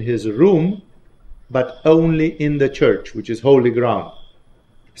sleep in his room, but only in the church, which is holy ground.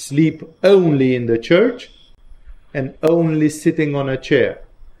 Sleep only in the church, and only sitting on a chair,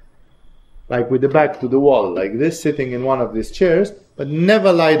 like with the back to the wall, like this, sitting in one of these chairs, but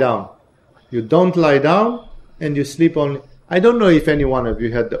never lie down. You don't lie down, and you sleep only. I don't know if any one of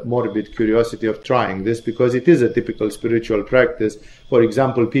you had the morbid curiosity of trying this, because it is a typical spiritual practice. For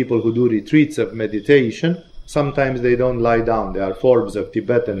example, people who do retreats of meditation, sometimes they don't lie down. There are forms of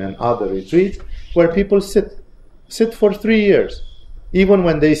Tibetan and other retreats where people sit for 3 years. Even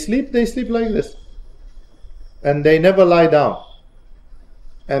when they sleep like this. And they never lie down.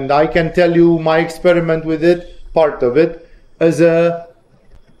 and I can tell you my experiment with it, part of it, as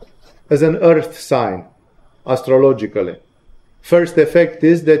an earth sign, astrologically. First effect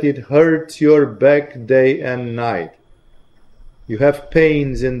is that it hurts your back day and night. You have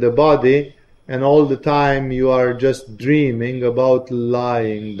pains in the body, and all the time you are just dreaming about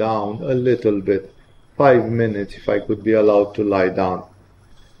lying down a little bit. 5 minutes, if I could be allowed to lie down.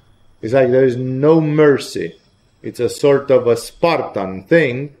 It's like there is no mercy. It's a sort of a Spartan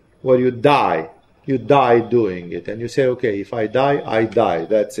thing where you die. You die doing it. And you say, okay, if I die, I die.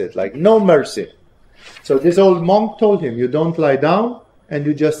 That's it. Like, no mercy. So this old monk told him, you don't lie down and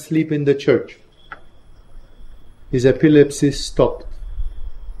you just sleep in the church. His epilepsy stopped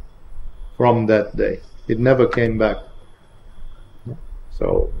from that day. It never came back.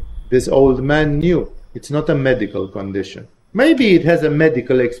 So this old man knew it's not a medical condition. Maybe it has a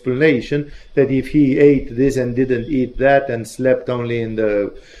medical explanation that if he ate this and didn't eat that and slept only in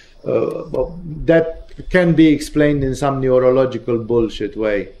the... that can be explained in some neurological bullshit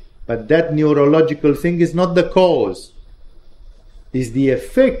way. But that neurological thing is not the cause. Is the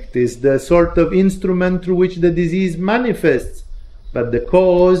effect, is the sort of instrument through which the disease manifests. But the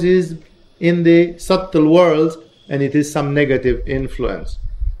cause is in the subtle worlds, and it is some negative influence.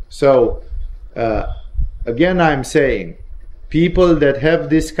 So, again I'm saying, people that have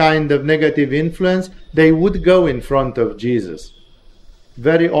this kind of negative influence, they would go in front of Jesus.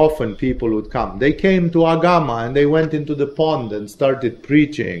 Very often people would come. They came to Agama and they went into the pond and started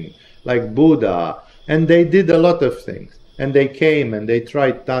preaching like Buddha. And they did a lot of things. And they came and they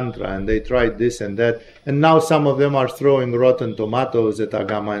tried Tantra and they tried this and that. And now some of them are throwing rotten tomatoes at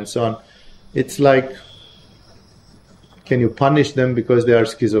Agama and so on. It's like, can you punish them because they are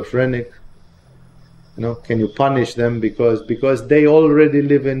schizophrenic? Can you punish them because they already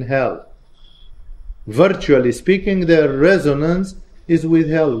live in hell? Virtually speaking, their resonance is with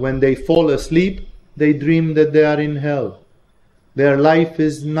hell. When they fall asleep, they dream that they are in hell. Their life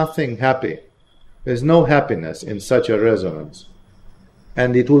is nothing happy. There's no happiness in such a resonance.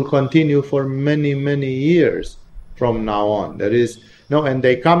 And it will continue for many, many years from now on. And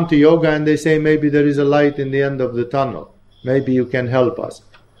they come to yoga and they say, maybe there is a light in the end of the tunnel. Maybe you can help us.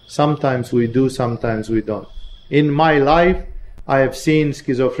 Sometimes we do, sometimes we don't. In my life, I have seen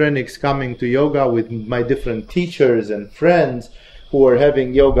schizophrenics coming to yoga with my different teachers and friends who are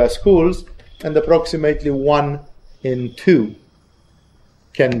having yoga schools, and approximately 1 in 2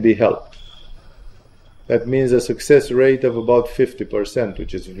 can be helped. That means a success rate of about 50%,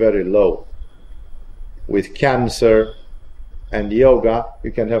 which is very low. With cancer and yoga,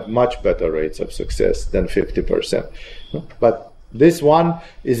 you can have much better rates of success than 50%. But this one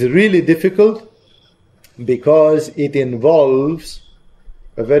is really difficult because it involves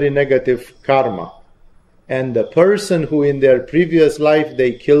a very negative karma. And the person who in their previous life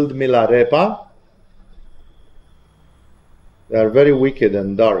they killed Milarepa, they are very wicked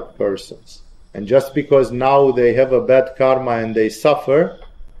and dark persons. And just because now they have a bad karma and they suffer,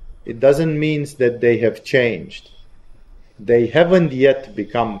 it doesn't mean that they have changed. They haven't yet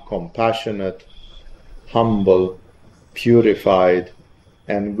become compassionate, humble, purified,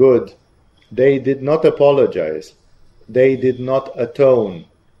 and good. They did not apologize. They did not atone.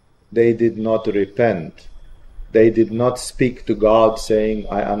 They did not repent. They did not speak to God saying,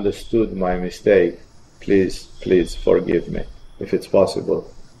 I understood my mistake. Please, please forgive me. If it's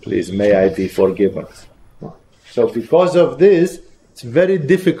possible, please, may I be forgiven. So because of this, it's very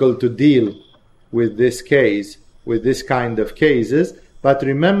difficult to deal with this case, with this kind of cases. But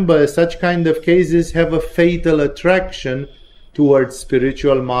remember, such kind of cases have a fatal attraction towards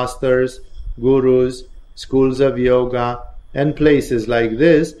spiritual masters, gurus, schools of yoga, and places like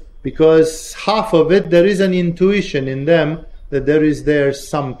this, because half of it, there is an intuition in them that there's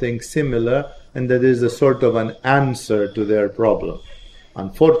something similar and that is a sort of an answer to their problem.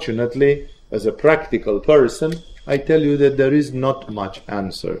 Unfortunately, as a practical person, I tell you that there is not much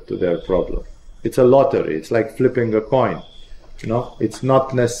answer to their problem. It's a lottery. It's like flipping a coin. It's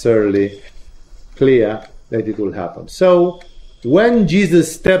not necessarily clear that it will happen. So, when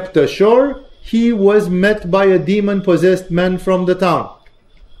Jesus stepped ashore, he was met by a demon-possessed man from the town.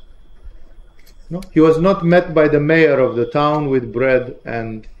 He was not met by the mayor of the town with bread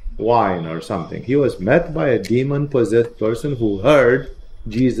and wine or something. He was met by a demon-possessed person who heard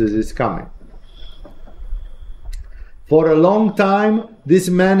Jesus is coming. For a long time, this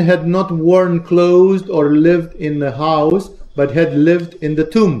man had not worn clothes or lived in the house, but had lived in the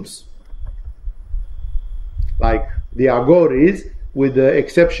tombs. Like the Agoris, with the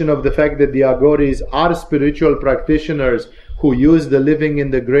exception of the fact that the Agoris are spiritual practitioners who use the living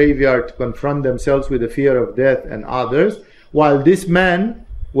in the graveyard to confront themselves with the fear of death and others, while this man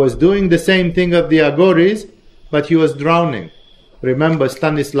was doing the same thing of the Agoris, but he was drowning. Remember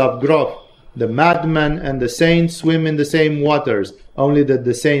Stanislav Grof, the madman and the saint swim in the same waters, only that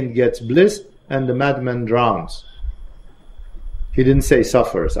the saint gets bliss and the madman drowns. He didn't say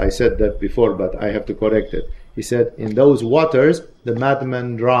suffers. I said that before, but I have to correct it. He said, in those waters, the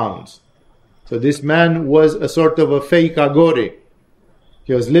madman drowns. So this man was a sort of a fake Agori.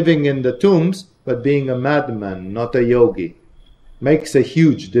 He was living in the tombs, but being a madman, not a yogi. Makes a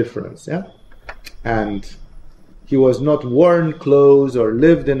huge difference, yeah? And he was not worn clothes or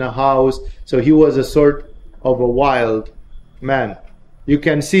lived in a house, so he was a sort of a wild man. You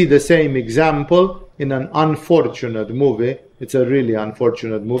can see the same example in an unfortunate movie. It's a really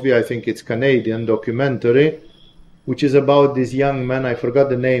unfortunate movie. I think it's Canadian documentary, which is about this young man. I forgot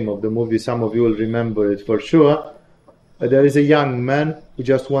the name of the movie. Some of you will remember it for sure. There is a young man who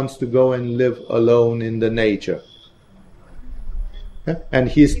just wants to go and live alone in the nature. And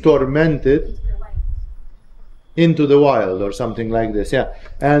he's tormented into the wild or something like this, yeah.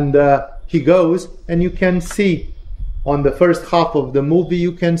 And he goes, and you can see on the first half of the movie,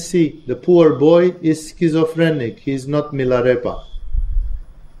 you can see the poor boy is schizophrenic. He's not Milarepa.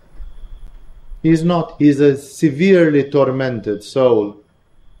 He's not. He's a severely tormented soul.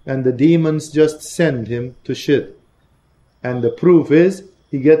 And the demons just send him to shit. And the proof is,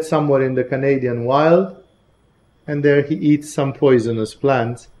 he gets somewhere in the Canadian wild, and there he eats some poisonous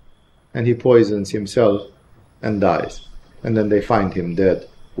plants, and he poisons himself and dies. And then they find him dead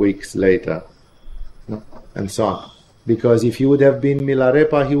weeks later, and so on. Because if he would have been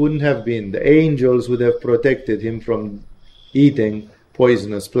Milarepa, he wouldn't have been. The angels would have protected him from eating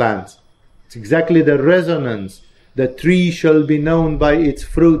poisonous plants. It's exactly the resonance. The tree shall be known by its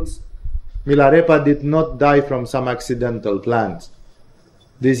fruits. Milarepa did not die from some accidental plants.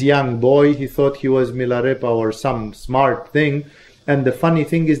 This young boy, he thought he was Milarepa or some smart thing. And the funny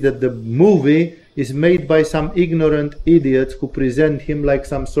thing is that the movie is made by some ignorant idiots who present him like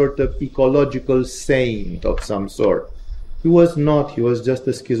some sort of ecological saint of some sort. He was not. He was just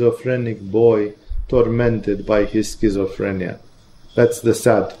a schizophrenic boy tormented by his schizophrenia. That's the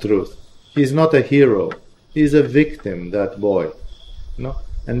sad truth. He's not a hero. He's a victim, that boy. No?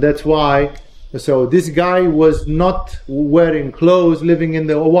 And that's why, so this guy was not wearing clothes, living in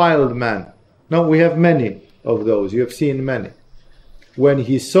the wild man. No, we have many of those. You have seen many. When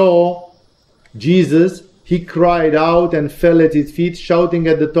he saw Jesus, he cried out and fell at his feet, shouting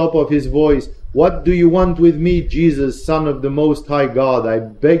at the top of his voice, "What do you want with me, Jesus, Son of the Most High God? I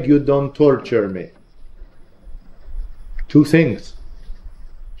beg you, don't torture me." Two things.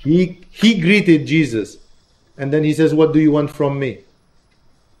 He greeted Jesus, and then he says, "What do you want from me?"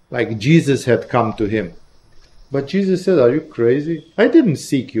 Like Jesus had come to him. But Jesus said, "Are you crazy? I didn't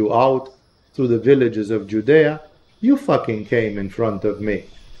seek you out through the villages of Judea. You fucking came in front of me."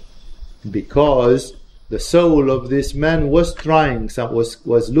 Because the soul of this man was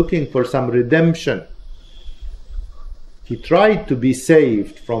was looking for some redemption. He tried to be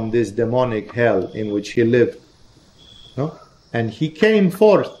saved from this demonic hell in which he lived. No? And he came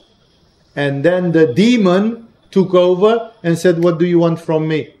forth. And then the demon took over and said, "What do you want from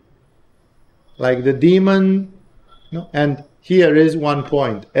me?" Like the demon. No? And here is one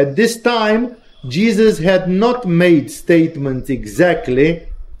point. At this time, Jesus had not made statements exactly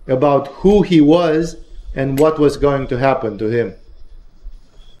about who he was and what was going to happen to him.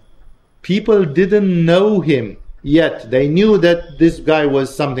 People didn't know him yet. They knew that this guy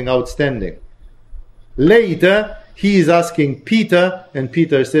was something outstanding. Later, he is asking Peter, and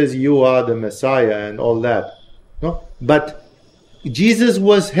Peter says, "You are the Messiah," and all that. No? But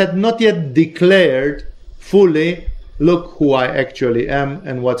Jesus had not yet declared fully, "Look who I actually am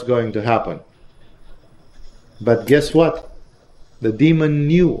and what's going to happen." But guess what? The demon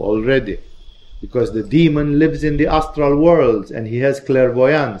knew already, because the demon lives in the astral worlds and he has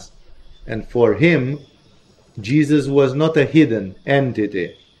clairvoyance. And for him, Jesus was not a hidden entity.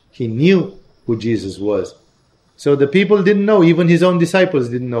 He knew who Jesus was. So the people didn't know, even his own disciples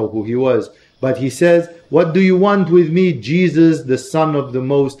didn't know who he was. But he says, "What do you want with me, Jesus, the Son of the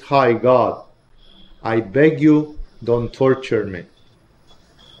Most High God? I beg you, don't torture me."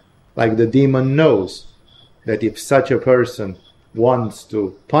 Like the demon knows that if such a person wants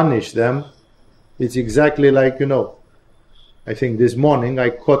to punish them, it's exactly like, I think this morning I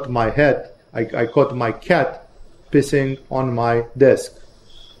caught my cat pissing on my desk.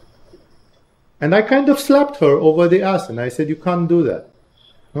 And I kind of slapped her over the ass and I said, "You can't do that."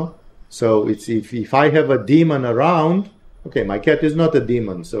 No? So it's if I have a demon around, okay, my cat is not a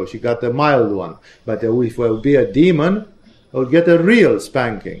demon, so she got a mild one. But if it will be a demon, I'll get a real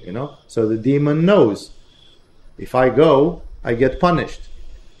spanking, So the demon knows. If I go, I get punished.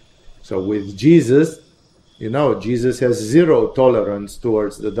 So with Jesus, Jesus has zero tolerance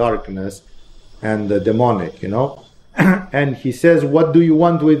towards the darkness and the demonic, And he says, what do you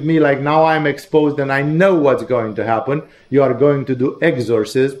want with me? Like, now I'm exposed and I know what's going to happen. You are going to do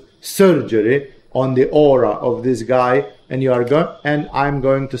exorcism, surgery on the aura of this guy, and and I'm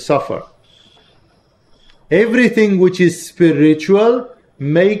going to suffer. Everything which is spiritual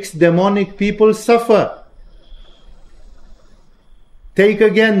makes demonic people suffer. Take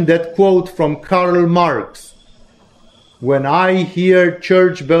again that quote from Karl Marx. When I hear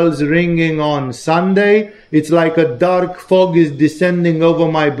church bells ringing on Sunday, it's like a dark fog is descending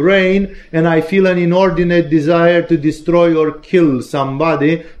over my brain, and I feel an inordinate desire to destroy or kill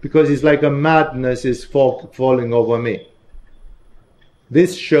somebody, because it's like a madness is falling over me.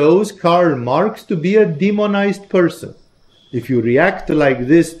 This shows Karl Marx to be a demonized person. If you react like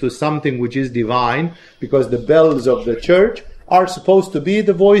this to something which is divine, because the bells of the church are supposed to be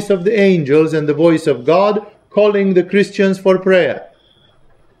the voice of the angels and the voice of God, calling the Christians for prayer.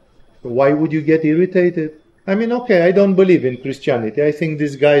 Why would you get irritated? I mean, okay, I don't believe in Christianity. I think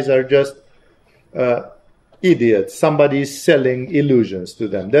these guys are just idiots. Somebody is selling illusions to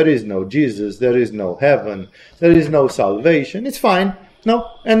them. There is no Jesus, there is no heaven, there is no salvation. It's fine. No?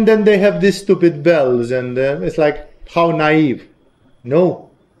 And then they have these stupid bells, and it's like, how naive. No.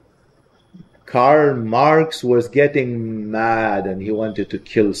 Karl Marx was getting mad and he wanted to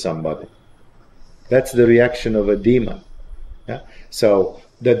kill somebody. That's the reaction of a demon. Yeah? So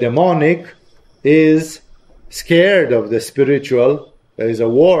the demonic is scared of the spiritual. There is a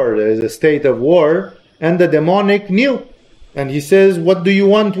war, there is a state of war, and the demonic knew. And he says, what do you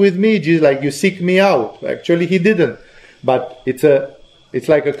want with me? Jesus, like, you seek me out. Actually, he didn't. But it's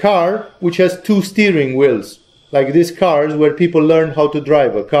like a car which has two steering wheels. Like these cars where people learn how to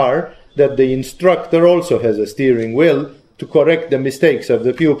drive a car, that the instructor also has a steering wheel to correct the mistakes of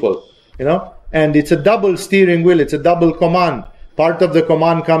the pupil. And it's a double steering wheel, it's a double command. Part of the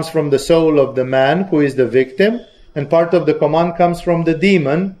command comes from the soul of the man who is the victim, and part of the command comes from the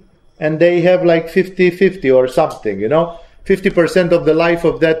demon, and they have like 50-50 or something, 50% of the life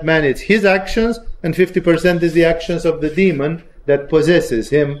of that man is his actions, and 50% is the actions of the demon that possesses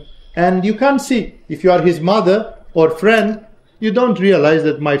him. And you can't see. If you are his mother or friend, you don't realize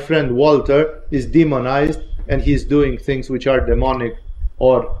that my friend Walter is demonized and he's doing things which are demonic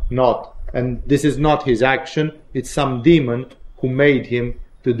or not. And this is not his action, it's some demon who made him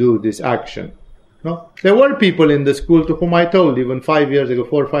to do this action. No? There were people in the school to whom I told, even 4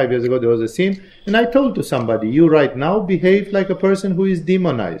 or 5 years ago, there was a scene, and I told to somebody, you right now behave like a person who is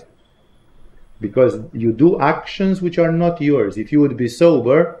demonized. Because you do actions which are not yours. If you would be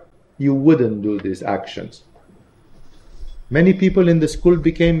sober, you wouldn't do these actions. Many people in the school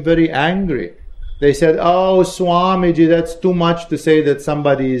became very angry. They said, oh, Swamiji, that's too much to say that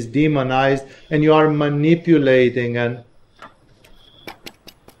somebody is demonized and you are manipulating. And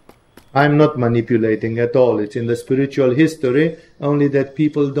I'm not manipulating at all. It's in the spiritual history, only that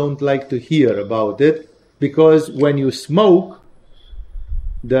people don't like to hear about it. Because when you smoke,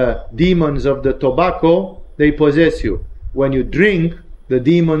 the demons of the tobacco, they possess you. When you drink, the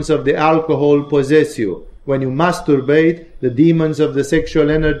demons of the alcohol possess you. When you masturbate, the demons of the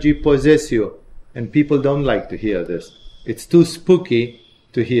sexual energy possess you. And people don't like to hear this. It's too spooky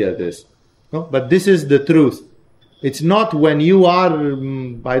to hear this. No? But this is the truth. It's not when you are,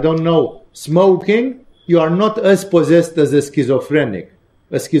 smoking, you are not as possessed as a schizophrenic.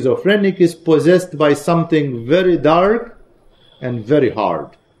 A schizophrenic is possessed by something very dark and very hard.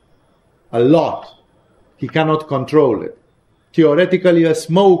 A lot. He cannot control it. Theoretically, a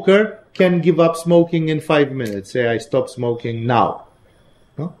smoker can give up smoking in 5 minutes. Say, I stop smoking now.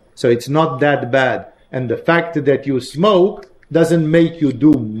 No? So it's not that bad. And the fact that you smoke doesn't make you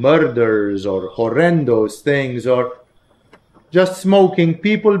do murders or horrendous things, or just smoking.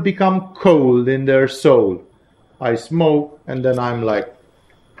 People become cold in their soul. I smoke and then I'm like,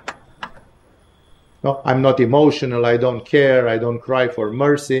 no, I'm not emotional, I don't care, I don't cry for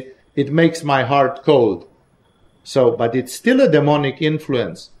mercy. It makes my heart cold. So, but it's still a demonic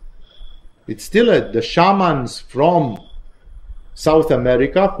influence. It's still the shamans from South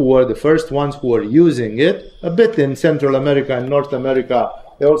America, who were the first ones who were using it, a bit in Central America and North America,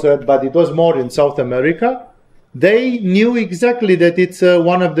 they also had, but it was more in South America. They knew exactly that it's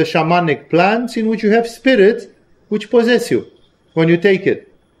one of the shamanic plants in which you have spirits which possess you when you take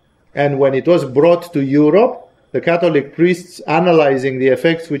it. And when it was brought to Europe, the Catholic priests analyzing the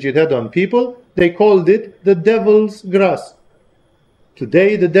effects which it had on people, they called it the devil's grass.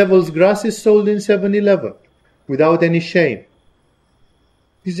 Today, the devil's grass is sold in 7-Eleven without any shame.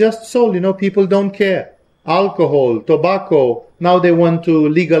 It's just sold, people don't care. alcohol, tobacco. Now they want to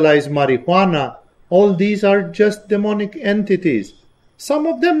legalize marijuana. All these are just demonic entities. Some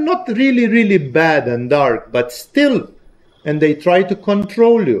of them not really, really bad and dark, but still. And they try to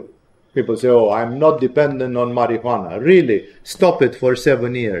control you. People say, oh, I'm not dependent on marijuana. Really? Stop it for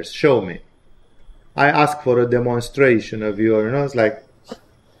 7 years. Show me. I ask for a demonstration of your, it's like,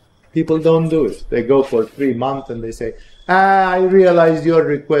 people don't do it. They go for 3 months and they say, I realized your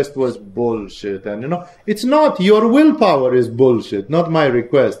request was bullshit. And it's not. Your willpower is bullshit, not my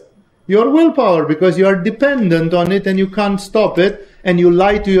request. Your willpower, because you are dependent on it and you can't stop it, and you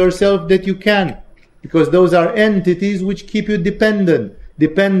lie to yourself that you can. Because those are entities which keep you dependent.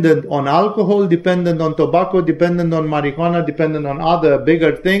 Dependent on alcohol, dependent on tobacco, dependent on marijuana, dependent on other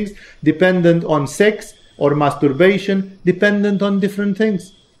bigger things, dependent on sex or masturbation, dependent on different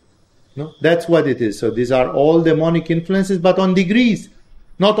things. No? That's what it is. So these are all demonic influences, but on degrees.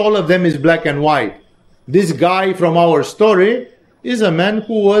 Not all of them is black and white. This guy from our story is a man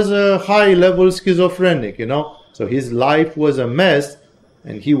who was a high-level schizophrenic, So his life was a mess,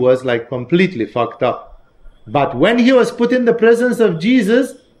 and he was like completely fucked up. But when he was put in the presence of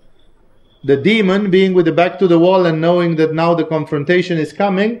Jesus, the demon, being with the back to the wall and knowing that now the confrontation is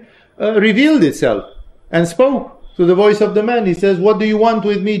coming, revealed itself and spoke to the voice of the man. He says, what do you want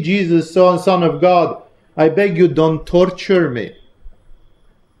with me, Jesus, Son of God? I beg you, don't torture me.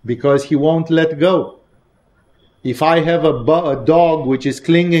 Because he won't let go. If I have a dog which is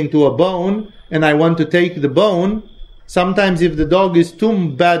clinging to a bone and I want to take the bone, sometimes if the dog is too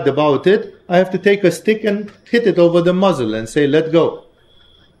bad about it, I have to take a stick and hit it over the muzzle and say, let go.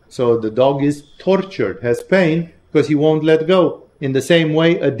 So the dog is tortured, has pain, because he won't let go. In the same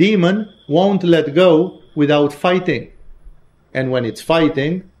way, a demon won't let go without fighting. And when it's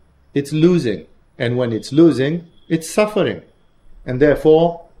fighting, it's losing. And when it's losing, it's suffering. And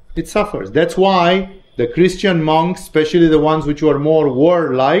therefore, it suffers. That's why the Christian monks, especially the ones which were more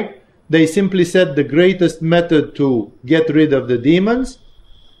warlike, they simply said the greatest method to get rid of the demons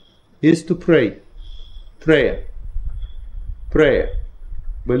is to pray. Prayer. Prayer.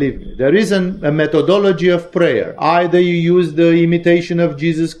 Believe me, there isn't a methodology of prayer. Either you use the imitation of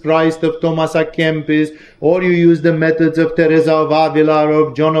Jesus Christ of Thomas à Kempis, or you use the methods of Teresa of Avila or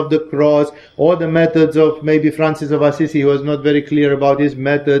of John of the Cross, or the methods of maybe Francis of Assisi, who was not very clear about his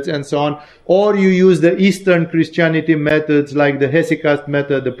methods, and so on. Or you use the Eastern Christianity methods like the Hesychast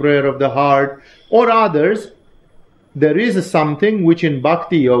method, the prayer of the heart, or others. There is something which in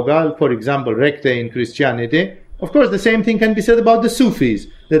Bhakti Yoga, for example, Recte in Christianity, of course, the same thing can be said about the Sufis,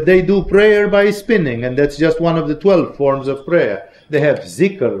 that they do prayer by spinning, and that's just one of the 12 forms of prayer. They have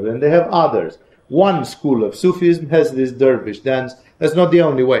zikr, and they have others. One school of Sufism has this dervish dance. That's not the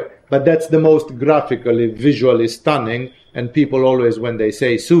only way, but that's the most graphically, visually stunning, and people always, when they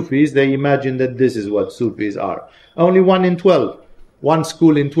say Sufis, they imagine that this is what Sufis are. Only 1 in 12. One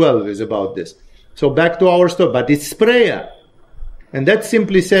school in 12 is about this. So back to our story, but it's prayer. And that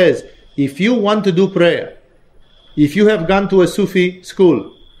simply says, if you want to do prayer, if you have gone to a Sufi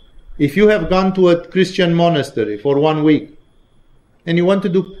school, if you have gone to a Christian monastery for 1 week, and you want to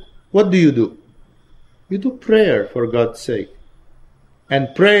do, what do? You do prayer, for God's sake.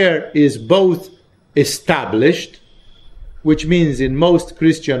 And prayer is both established, which means in most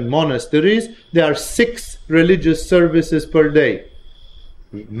Christian monasteries, there are 6 religious services per day.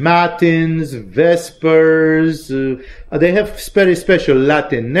 Matins, Vespers, they have very special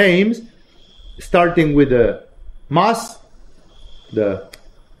Latin names, starting with the Mass, the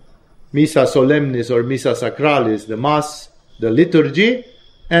Missa Solemnis or Missa Sacralis, the Mass, the liturgy,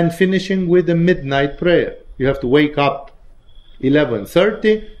 and finishing with the midnight prayer. You have to wake up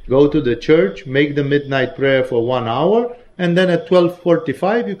 11:30, go to the church, make the midnight prayer for 1 hour, and then at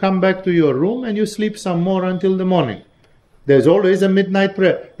 12:45 you come back to your room and you sleep some more until the morning. There's always a midnight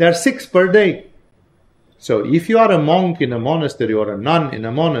prayer. There are 6 per day. So if you are a monk in a monastery or a nun in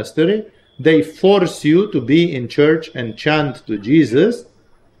a monastery, they force you to be in church and chant to Jesus.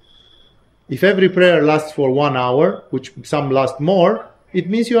 If every prayer lasts for 1 hour, which some last more, it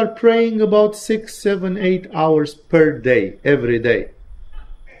means you are praying about 6, 7, 8 hours per day, every day.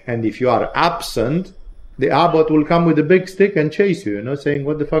 And if you are absent, the abbot will come with a big stick and chase you, saying,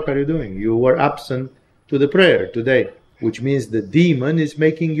 what the fuck are you doing? You were absent to the prayer today. Which means the demon is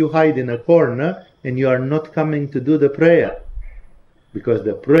making you hide in a corner and you are not coming to do the prayer. Because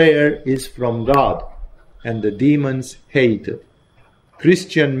the prayer is from God and the demons hate it.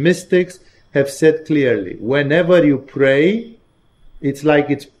 Christian mystics have said clearly, whenever you pray, it's like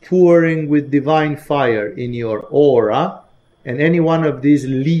it's pouring with divine fire in your aura, and any one of these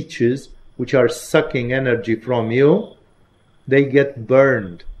leeches which are sucking energy from you, they get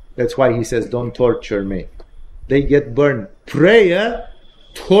burned. That's why he says, don't torture me. They get burned. Prayer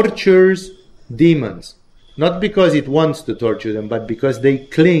tortures demons. Not because it wants to torture them, but because they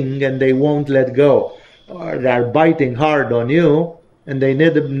cling and they won't let go. Or they're biting hard on you, and they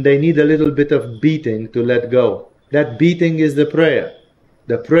need a little bit of beating to let go. That beating is the prayer.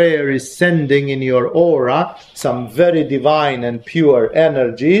 The prayer is sending in your aura some very divine and pure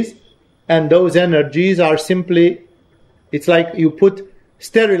energies, and those energies are simply, it's like you put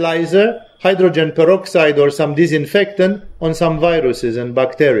sterilizer, hydrogen peroxide or some disinfectant on some viruses and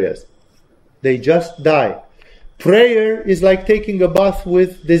bacteria. They just die. Prayer is like taking a bath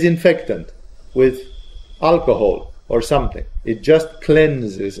with disinfectant, with alcohol or something. It just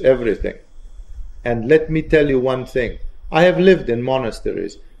cleanses everything. And let me tell you one thing. I have lived in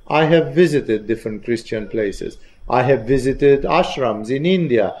monasteries. I have visited different Christian places. I have visited ashrams in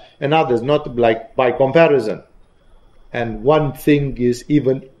India and others, not like by comparison. And one thing is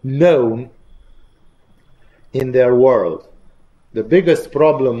even known in their world. The biggest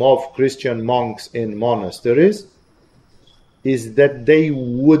problem of Christian monks in monasteries is that they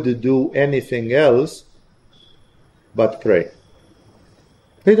would do anything else but pray.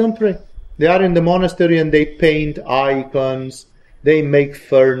 They don't pray. They are in the monastery and they paint icons, they make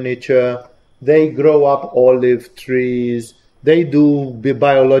furniture, they grow up olive trees, they do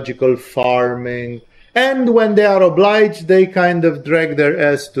biological farming, and when they are obliged, they kind of drag their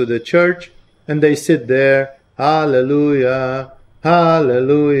ass to the church and they sit there, hallelujah,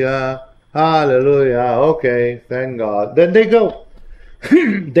 hallelujah, hallelujah, okay, thank God. Then they go.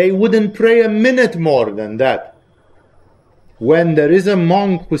 They wouldn't pray a minute more than that. When there is a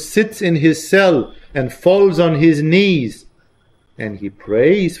monk who sits in his cell and falls on his knees and he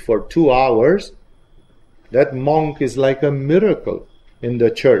prays for 2 hours, that monk is like a miracle in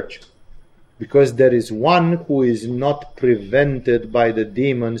the church. Because there is one who is not prevented by the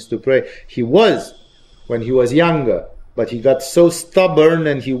demons to pray. He was when he was younger, but he got so stubborn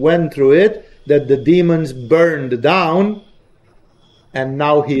and he went through it that the demons burned down, and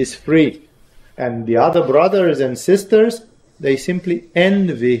now he is free. And the other brothers and sisters, they simply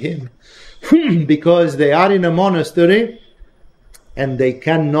envy him because they are in a monastery and they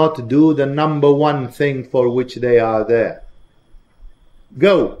cannot do the number one thing for which they are there.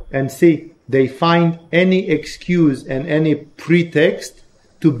 Go and see. They find any excuse and any pretext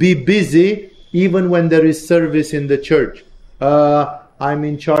to be busy even when there is service in the church. I'm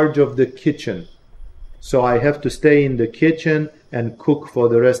in charge of the kitchen, so I have to stay in the kitchen and cook for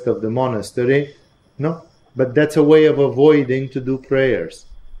the rest of the monastery. No, but that's a way of avoiding to do prayers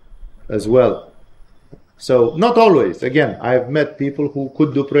as well. So not always. Again, I've met people who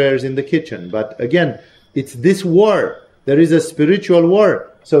could do prayers in the kitchen, but again, it's this war. There is a spiritual war.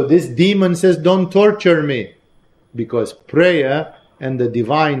 So this demon says, don't torture me, because prayer and the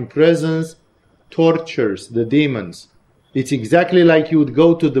divine presence tortures the demons. It's exactly like you would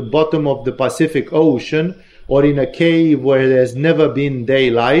go to the bottom of the Pacific Ocean or in a cave where there's never been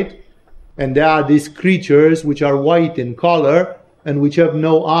daylight, and there are these creatures which are white in color and which have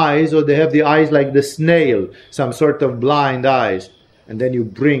no eyes, or they have the eyes like the snail, some sort of blind eyes. And then you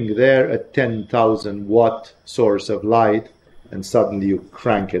bring there a 10,000 watt source of light, and suddenly you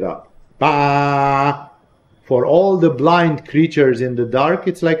crank it up. Bah! For all the blind creatures in the dark,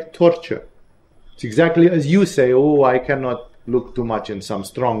 it's like torture. It's exactly as you say, oh, I cannot look too much in some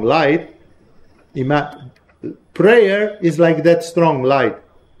strong light. Prayer is like that strong light.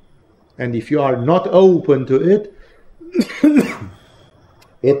 And if you are not open to it,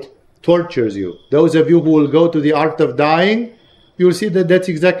 it tortures you. Those of you who will go to the art of dying, you will see that that's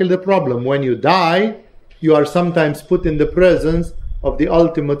exactly the problem. When you die, you are sometimes put in the presence of the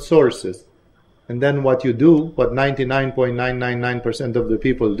ultimate sources. And then what you do, what 99.999% of the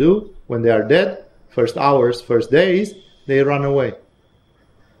people do when they are dead, first hours, first days, they run away.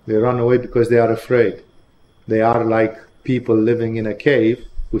 They run away because they are afraid. They are like people living in a cave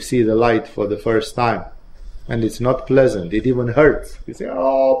who see the light for the first time. And it's not pleasant. It even hurts. You say,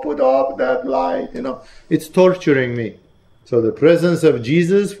 oh, put off that light. It's torturing me. So the presence of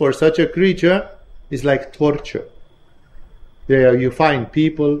Jesus for such a creature is like torture. There you find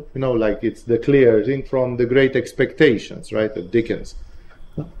people, like it's the clear thing from The Great Expectations, right, of Dickens.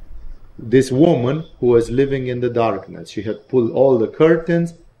 This woman who was living in the darkness, she had pulled all the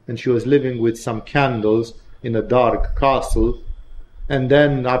curtains and she was living with some candles in a dark castle. And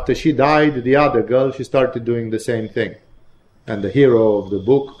then after she died, the other girl, she started doing the same thing. And the hero of the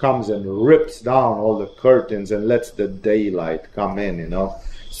book comes and rips down all the curtains and lets the daylight come in,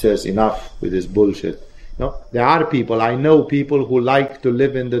 says enough with this bullshit. There are people, I know people who like to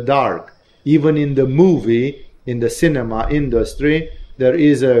live in the dark. Even in the movie, in the cinema industry, there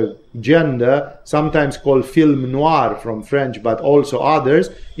is a genre, sometimes called film noir from French, but also others,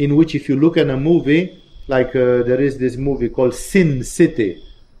 in which if you look at a movie, like there is this movie called Sin City,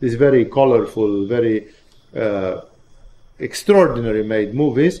 this very colorful, very extraordinary made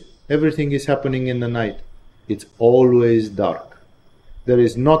movies, everything is happening in the night. It's always dark. There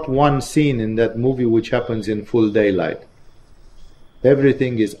is not one scene in that movie which happens in full daylight.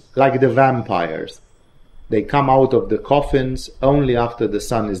 Everything is like the vampires. They come out of the coffins only after the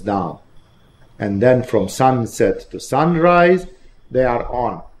sun is down. And then from sunset to sunrise, they are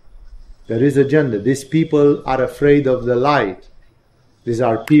on. There is a gender. These people are afraid of the light. These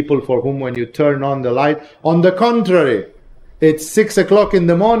are people for whom when you turn on the light, on the contrary, it's 6 o'clock in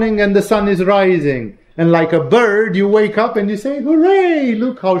the morning and the sun is rising. And like a bird, you wake up and you say, hooray,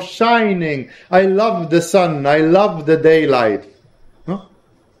 look how shining. I love the sun. I love the daylight. Huh?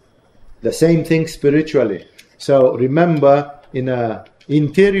 The same thing spiritually. So remember, in an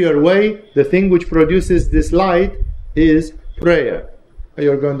interior way, the thing which produces this light is prayer.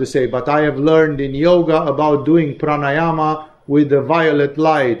 You're going to say, but I have learned in yoga about doing pranayama with a violet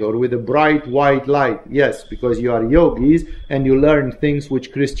light or with a bright white light. Yes, because you are yogis and you learn things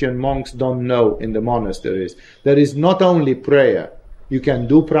which Christian monks don't know in the monasteries. There is not only prayer. You can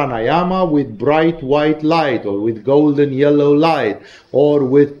do pranayama with bright white light or with golden yellow light or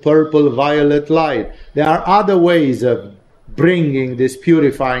with purple violet light. There are other ways of bringing these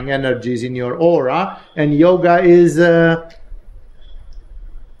purifying energies in your aura, and yoga is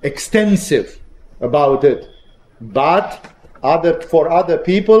extensive about it. But for other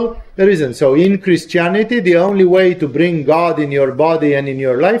people, there isn't. So in Christianity, the only way to bring God in your body and in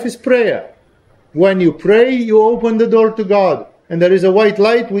your life is prayer. When you pray, you open the door to God. And there is a white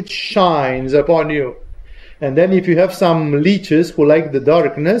light which shines upon you. And then if you have some leeches who like the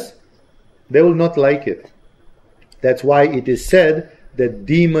darkness, they will not like it. That's why it is said that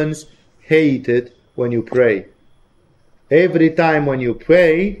demons hate it when you pray. Every time when you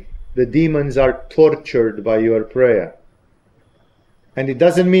pray, the demons are tortured by your prayer. And it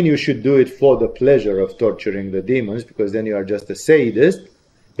doesn't mean you should do it for the pleasure of torturing the demons, because then you are just a sadist.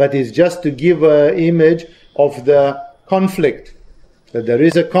 But it's just to give an image of the conflict. That there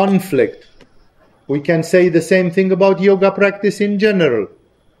is a conflict. We can say the same thing about yoga practice in general.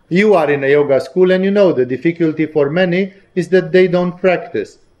 You are in a yoga school and you know the difficulty for many is that they don't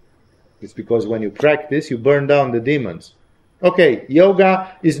practice. It's because when you practice, you burn down the demons. Okay,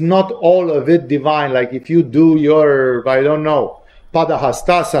 yoga is not all of it divine. Like if you do your,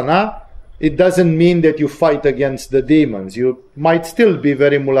 Padahastasana, it doesn't mean that you fight against the demons. You might still be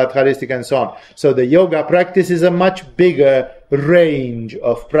very muladharistic and so on. So the yoga practice is a much bigger range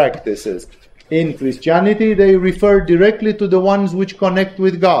of practices. In Christianity, they refer directly to the ones which connect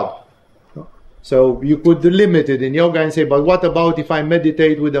with God. So you could limit it in yoga and say, but what about if I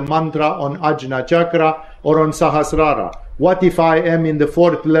meditate with a mantra on Ajna Chakra or on Sahasrara? What if I am in the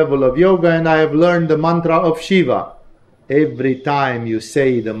 4th level of yoga and I have learned the mantra of Shiva? Every time you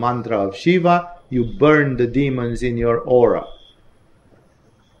say the mantra of Shiva, you burn the demons in your aura.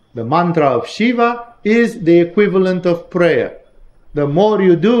 The mantra of Shiva is the equivalent of prayer. The more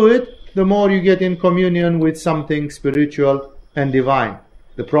you do it, the more you get in communion with something spiritual and divine.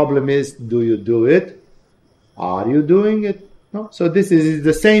 The problem is, do you do it? Are you doing it? No. So this is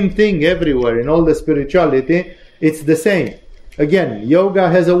the same thing everywhere. In all the spirituality, it's the same. Again, yoga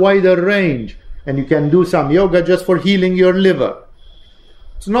has a wider range. And you can do some yoga just for healing your liver.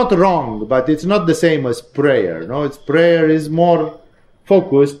 It's not wrong, but it's not the same as prayer. No, prayer is more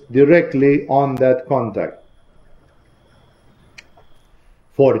focused directly on that contact.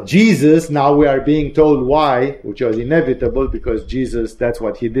 For Jesus, now we are being told why, which was inevitable because Jesus, that's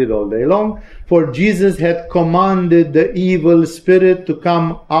what he did all day long. For Jesus had commanded the evil spirit to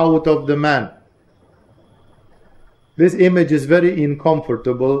come out of the man. This image is very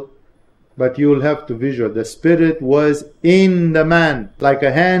uncomfortable, but you will have to visualize. The spirit was in the man, like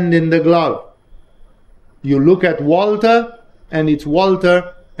a hand in the glove. You look at Walter, and it's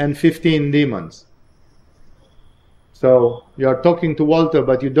Walter and 15 demons. So you are talking to Walter,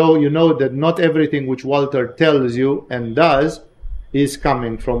 but you know that not everything which Walter tells you and does is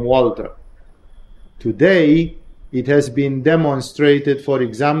coming from Walter. Today, it has been demonstrated, for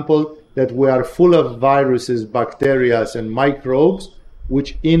example, that we are full of viruses, bacteria, and microbes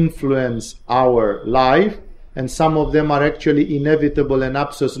which influence our life, and some of them are actually inevitable and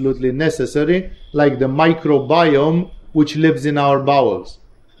absolutely necessary, like the microbiome which lives in our bowels.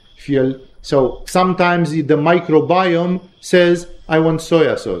 So sometimes the microbiome says, I want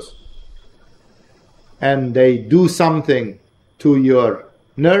soya sauce. And they do something to your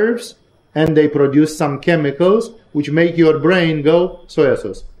nerves, and they produce some chemicals, which make your brain go soya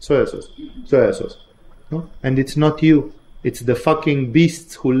sauce, soya sauce, soya sauce. No? And it's not you. It's the fucking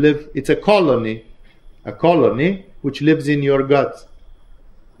beasts who live. It's a colony which lives in your gut.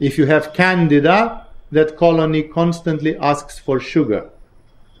 If you have candida, that colony constantly asks for sugar.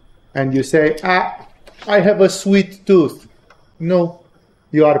 And you say, I have a sweet tooth. No,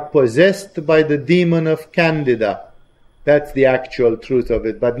 you are possessed by the demon of candida. That's the actual truth of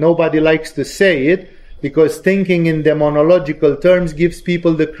it. But nobody likes to say it because thinking in demonological terms gives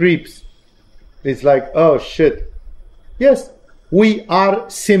people the creeps. It's like, oh shit. Yes, we are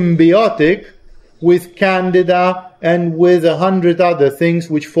symbiotic with candida and with 100 other things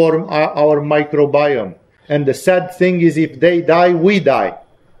which form our microbiome. And the sad thing is, if they die, we die.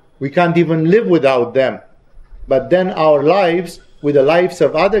 We can't even live without them. But then our lives, with the lives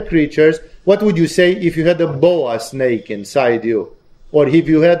of other creatures, what would you say if you had a boa snake inside you? Or if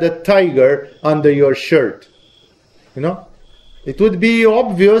you had a tiger under your shirt? You know? It would be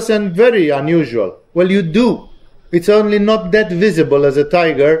obvious and very unusual. Well, you do. It's only not that visible as a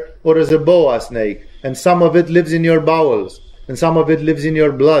tiger or as a boa snake. And some of it lives in your bowels. And some of it lives in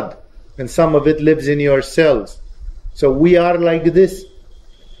your blood. And some of it lives in your cells. So we are like this.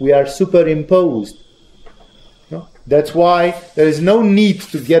 We are superimposed. No? That's why there is no need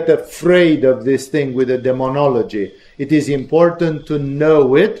to get afraid of this thing with the demonology. It is important to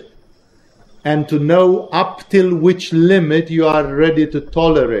know it and to know up till which limit you are ready to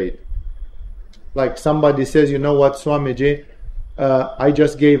tolerate. Like somebody says, you know what, Swamiji, I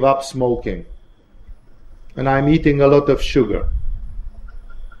just gave up smoking and I'm eating a lot of sugar.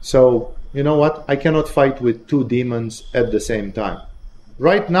 So, you know what, I cannot fight with two demons at the same time.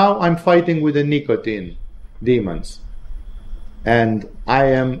 Right now I'm fighting with the nicotine demons and I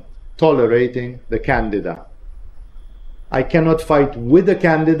am tolerating the candida. I cannot fight with the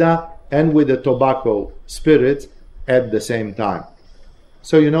candida and with the tobacco spirits at the same time.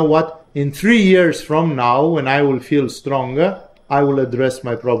 So you know what? In 3 years from now, when I will feel stronger, I will address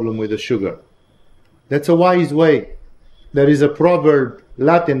my problem with the sugar. That's a wise way. There is a proverb,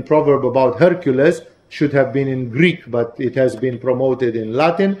 Latin proverb about Hercules, should have been in Greek, but it has been promoted in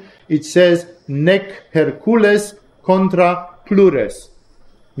Latin. It says, nec Hercules contra plures.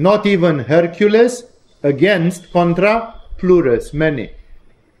 Not even Hercules against contra plures, many.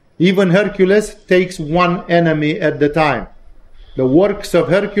 Even Hercules takes one enemy at the time. The works of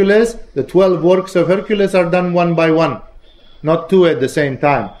Hercules, the 12 works of Hercules are done one by one, not two at the same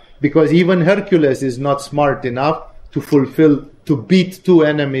time. Because even Hercules is not smart enough to beat two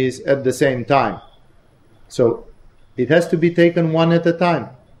enemies at the same time. So it has to be taken one at a time.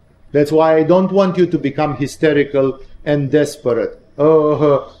 That's why I don't want you to become hysterical and desperate.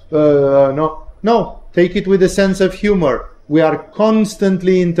 No, take it with a sense of humor. We are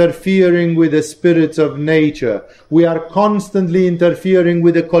constantly interfering with the spirits of nature. We are constantly interfering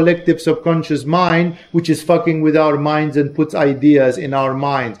with the collective subconscious mind, which is fucking with our minds and puts ideas in our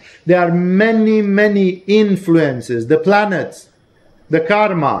minds. There are many, many influences. The planets, the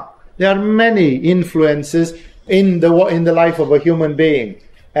karma. There are many influences in the life of a human being.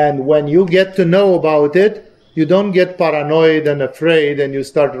 And when you get to know about it, you don't get paranoid and afraid and you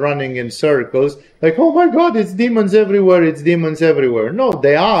start running in circles like, oh my God, it's demons everywhere, it's demons everywhere. No,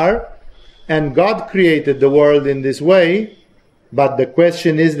 they are. And God created the world in this way. But the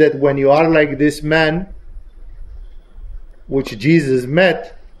question is that when you are like this man, which Jesus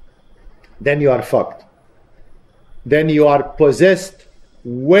met, then you are fucked. Then you are possessed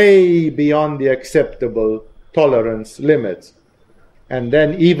way beyond the acceptable tolerance limits. And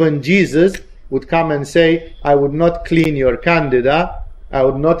then even Jesus would come and say, I would not clean your candida, I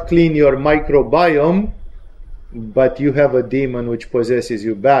would not clean your microbiome, but you have a demon which possesses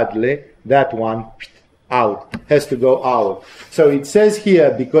you badly. That one, out, has to go out. So it says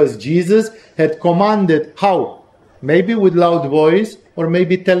here, because Jesus had commanded, how? Maybe with loud voice, or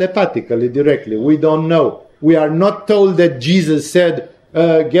maybe telepathically, directly. We don't know. We are not told that Jesus said,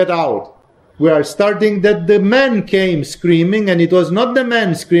 get out. We are starting that the man came screaming, and it was not the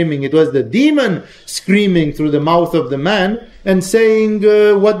man screaming, it was the demon screaming through the mouth of the man and saying,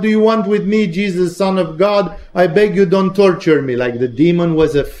 what do you want with me, Jesus, Son of God? I beg you, don't torture me. Like the demon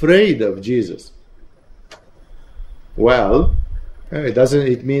was afraid of Jesus. Well,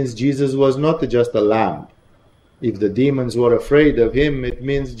 it means Jesus was not just a lamb. If the demons were afraid of him, it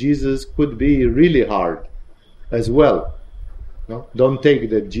means Jesus could be really hard as well. No? Don't take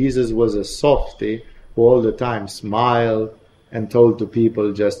that Jesus was a softy who all the time smiled and told to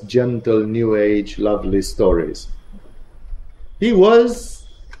people just gentle, new age, lovely stories. He was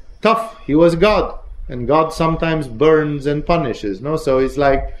tough. He was God. And God sometimes burns and punishes. No? So it's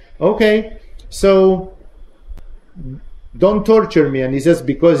like, okay, so don't torture me. And he says,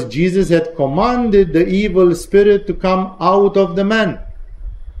 because Jesus had commanded the evil spirit to come out of the man.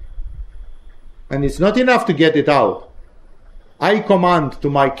 And it's not enough to get it out. I command to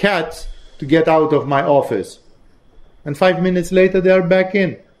my cats to get out of my office. And 5 minutes later they are back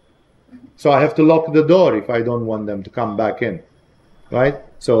in. So I have to lock the door if I don't want them to come back in. Right?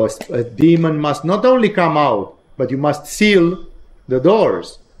 So a demon must not only come out, but you must seal the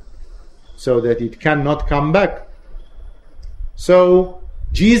doors so that it cannot come back. So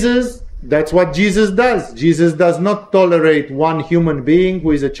Jesus, that's what Jesus does. Jesus does not tolerate one human being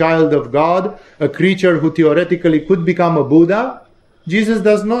who is a child of God, a creature who theoretically could become a Buddha. Jesus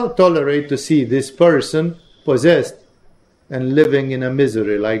does not tolerate to see this person possessed and living in a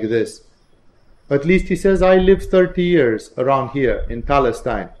misery like this. At least he says, I lived 30 years around here in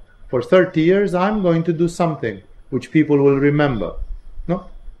Palestine. For 30 years I'm going to do something which people will remember. No?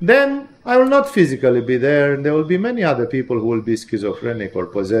 Then I will not physically be there, and there will be many other people who will be schizophrenic or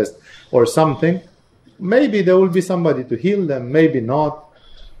possessed or something. Maybe there will be somebody to heal them, maybe not.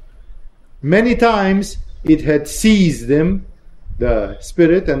 Many times it had seized him, the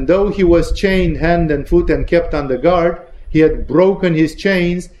spirit, and though he was chained hand and foot and kept under guard, he had broken his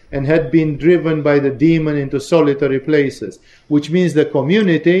chains and had been driven by the demon into solitary places, which means the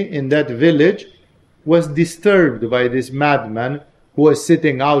community in that village was disturbed by this madman who was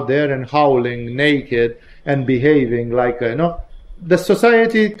sitting out there and howling naked and behaving like the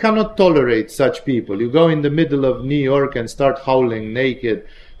society cannot tolerate such people. You go in the middle of New York and start howling naked,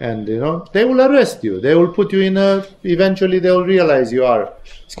 and they will arrest you. They will put you in eventually they will realize you are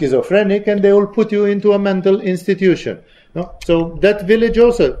schizophrenic and they will put you into a mental institution. No? So that village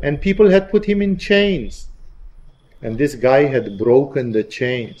also, and people had put him in chains, and this guy had broken the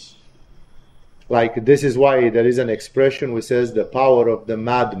chains. Like, this is why there is an expression which says the power of the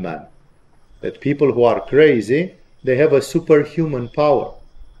madman. That people who are crazy, they have a superhuman power,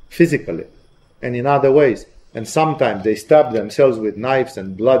 physically and in other ways. And sometimes they stab themselves with knives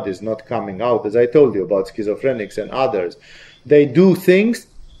and blood is not coming out, as I told you about schizophrenics and others. They do things,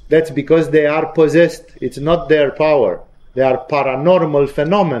 that's because they are possessed. It's not their power. They are paranormal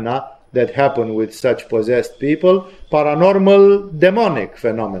phenomena that happen with such possessed people, paranormal demonic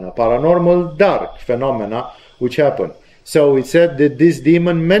phenomena, paranormal dark phenomena which happen. So it said that this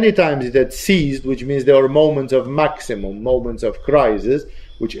demon many times it had seized, which means there were moments of maximum, moments of crisis,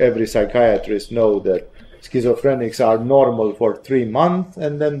 which every psychiatrist knows that schizophrenics are normal for 3 months,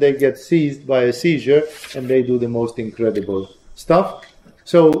 and then they get seized by a seizure and they do the most incredible stuff.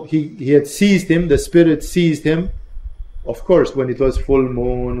 So he had seized him, the spirit seized him. Of course, when it was full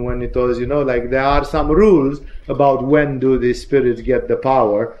moon, when it was, like there are some rules about when do these spirits get the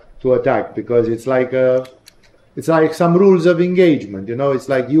power to attack, because it's like some rules of engagement. It's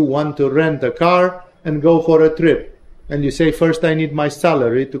like you want to rent a car and go for a trip, and you say, first I need my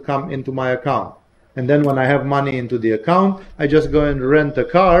salary to come into my account, and then when I have money into the account, I just go and rent a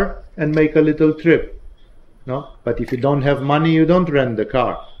car and make a little trip. No, but if you don't have money, you don't rent the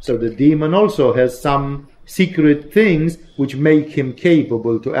car. So the demon also has some secret things which make him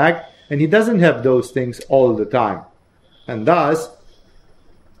capable to act, and he doesn't have those things all the time. And thus,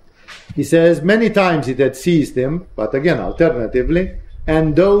 he says, many times it had seized him, but again, alternatively,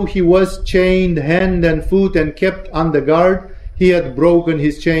 and though he was chained hand and foot and kept under guard, he had broken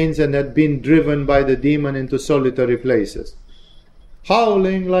his chains and had been driven by the demon into solitary places,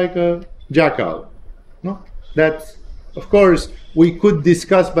 howling like a jackal. No, that's, of course, we could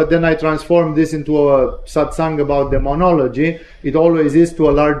discuss, but then I transform this into a satsang about demonology. It always is to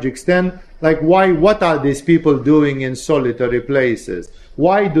a large extent. Like, what are these people doing in solitary places?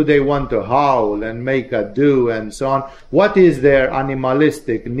 Why do they want to howl and make a do and so on? What is their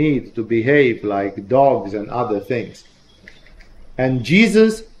animalistic need to behave like dogs and other things? And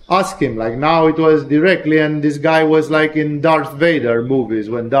Jesus asked him, like now it was directly, and this guy was like in Darth Vader movies,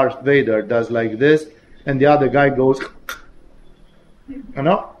 when Darth Vader does like this, and the other guy goes...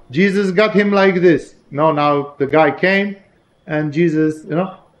 Jesus got him like this. Now the guy came, and Jesus,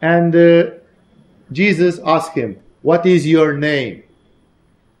 Jesus asked him, what is your name?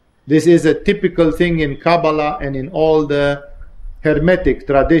 This is a typical thing in Kabbalah and in all the Hermetic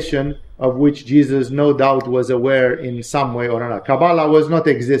tradition, of which Jesus no doubt was aware in some way or another. Kabbalah was not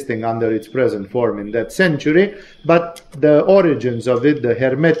existing under its present form in that century, but the origins of it, the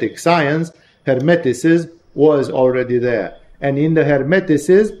Hermetic science, Hermeticism, was already there. And in the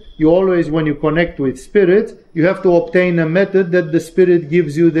Hermeticism, you always, when you connect with spirits, you have to obtain a method that the spirit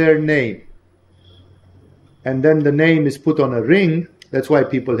gives you their name. And then the name is put on a ring. That's why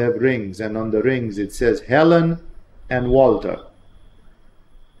people have rings. And on the rings it says Helen and Walter.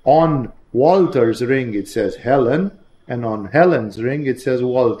 On Walter's ring it says Helen, and on Helen's ring it says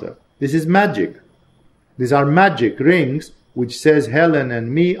Walter. This is magic. These are magic rings which says Helen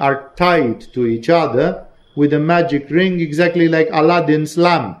and me are tied to each other with a magic ring, exactly like Aladdin's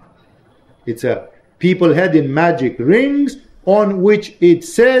lamp. It's a people had in magic rings on which it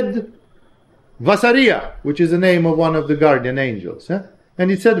said Vasaria, which is the name of one of the guardian angels. And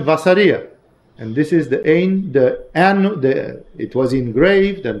it said Vasaria. And this is it was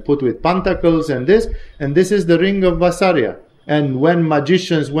engraved and put with pentacles and this is the ring of Vasaria. And when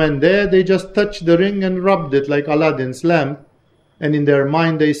magicians went there, they just touched the ring and rubbed it like Aladdin's lamp. And in their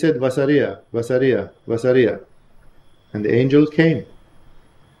mind they said, Vasaria, Vasaria, Vasaria. And the angel came.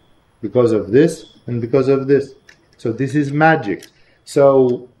 Because of this and because of this. So this is magic.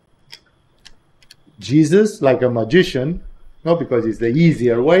 So Jesus, like a magician, no, because it's the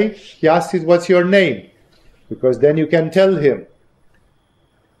easier way, he asks it, what's your name? Because then you can tell him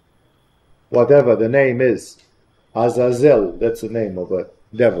whatever the name is. Azazel, that's the name of a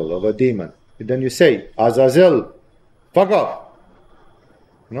devil, of a demon. And then you say, Azazel, fuck off.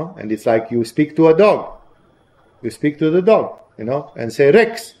 And it's like you speak to a dog. You speak to the dog, and say,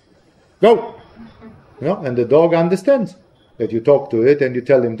 Rex, go. And the dog understands that you talk to it and you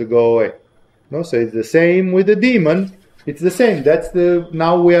tell him to go away. So it's the same with the demon. It's the same.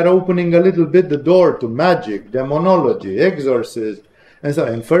 Now we are opening a little bit the door to magic, demonology, exorcism, and so.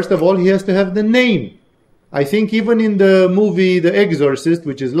 And first of all, he has to have the name. I think even in the movie The Exorcist,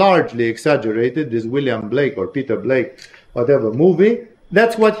 which is largely exaggerated, this William Blake or Peter Blake, whatever movie,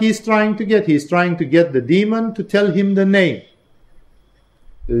 that's what he's trying to get. He's trying to get the demon to tell him the name.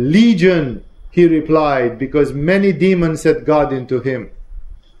 Legion, he replied, because many demons had got into him.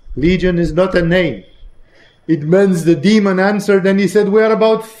 Legion is not a name. It means the demon answered and he said, we are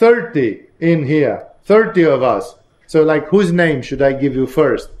about 30 in here. 30 of us. So whose name should I give you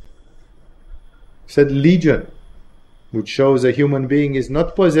first? He said Legion, which shows a human being is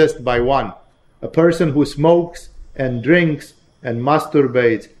not possessed by one. A person who smokes and drinks and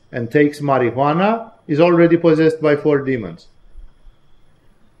masturbates and takes marijuana is already possessed by 4 demons.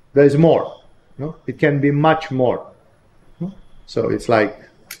 There is more. It can be much more. So it's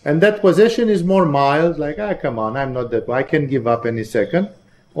and that possession is more mild, come on, I'm not that way, I can give up any second.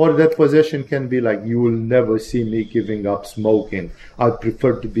 Or that possession can be you will never see me giving up smoking. I'd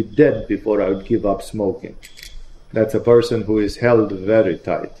prefer to be dead before I would give up smoking. That's a person who is held very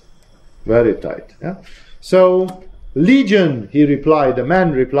tight. Very tight. Yeah? So, Legion, he replied, the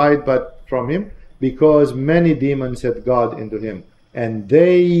man replied, but from him, because many demons had got into him. And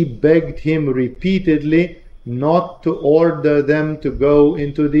they begged him repeatedly not to order them to go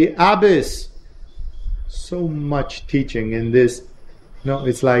into the abyss. So much teaching in this.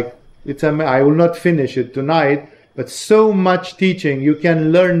 I will not finish it tonight, but so much teaching. You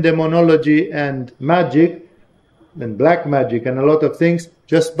can learn demonology and magic, and black magic and a lot of things,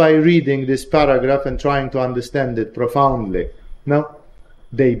 just by reading this paragraph and trying to understand it profoundly. Now,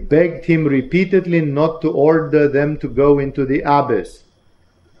 they begged him repeatedly not to order them to go into the abyss.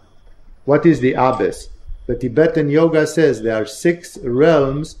 What is the abyss? The Tibetan yoga says there are 6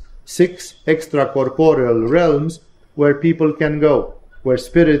 realms, 6 extracorporeal realms where people can go, where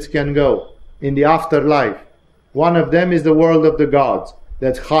spirits can go in the afterlife. One of them is the world of the gods.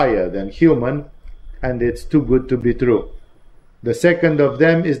 That's higher than human, and it's too good to be true. The second of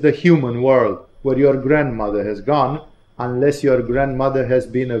them is the human world, where your grandmother has gone, unless your grandmother has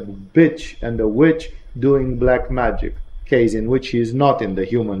been a bitch and a witch doing black magic. Case in which she is not in the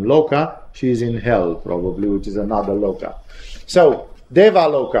human loka, she is in hell probably, which is another loka. So, Deva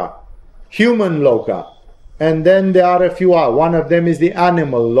loka, human loka, and then there are a few others. One of them is the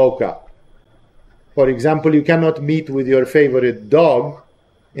animal loka. For example, you cannot meet with your favorite dog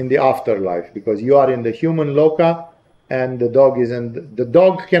in the afterlife, because you are in the human loka and the dog is in the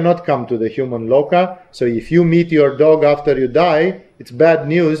dog cannot come to the human loka. So if you meet your dog after you die, it's bad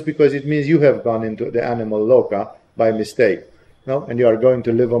news, because it means you have gone into the animal loka by mistake. No? And you are going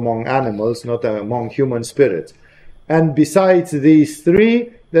to live among animals, not among human spirits. And besides these 3,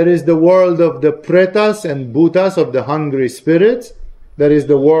 there is the world of the pretas and bhutas, of the hungry spirits. There is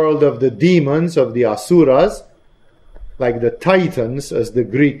the world of the demons, of the asuras, like the titans, as the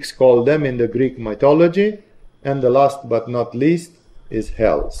Greeks call them in the Greek mythology. And the last but not least is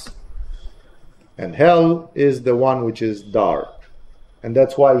hells. And hell is the one which is dark. And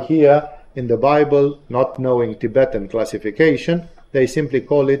that's why here in the Bible, not knowing Tibetan classification, they simply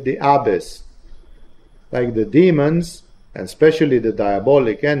call it the abyss. Like the demons, and especially the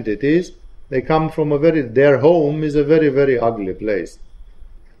diabolic entities, they come from their home is a very, very ugly place.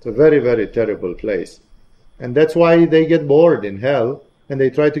 It's a very, very terrible place. And that's why they get bored in hell, and they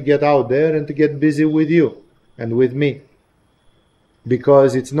try to get out there and to get busy with you and with me.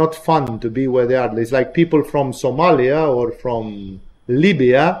 Because it's not fun to be where they are. It's like people from Somalia or from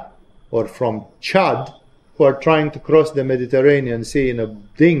Libya or from Chad who are trying to cross the Mediterranean Sea in a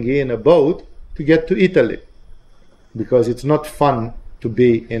dinghy, in a boat, to get to Italy. Because it's not fun to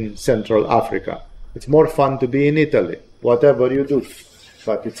be in Central Africa. It's more fun to be in Italy, whatever you do.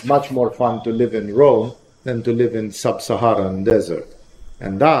 But it's much more fun to live in Rome than to live in sub-Saharan desert.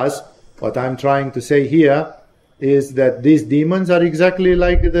 And thus, what I'm trying to say here is that these demons are exactly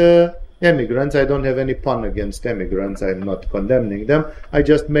like the emigrants. I don't have any pun against emigrants. I'm not condemning them. I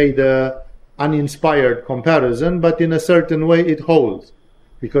just made an uninspired comparison, but in a certain way it holds.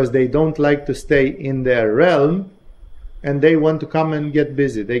 Because they don't like to stay in their realm, and they want to come and get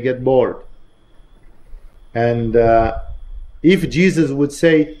busy. They get bored. And if Jesus would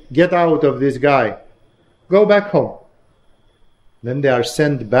say, get out of this guy, go back home, then they are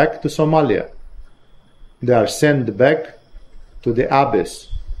sent back to Somalia. They are sent back to the abyss.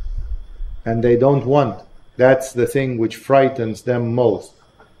 And they don't want. That's the thing which frightens them most.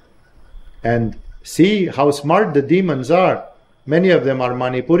 And see how smart the demons are. Many of them are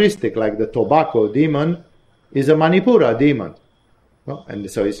Manipuristic, like the tobacco demon is a Manipura demon. And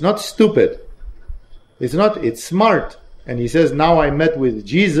so it's not stupid. It's smart. And he says, now I met with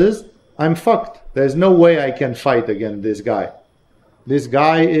Jesus, I'm fucked. There's no way I can fight against this guy. This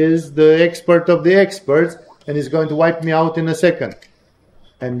guy is the expert of the experts, and he's going to wipe me out in a second.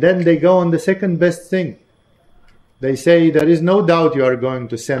 And then they go on the second best thing. They say, there is no doubt you are going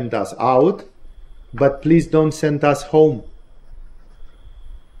to send us out, but please don't send us home.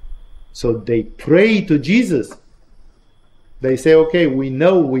 So they pray to Jesus. They say, okay, we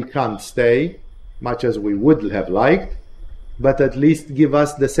know we can't stay, much as we would have liked, but at least give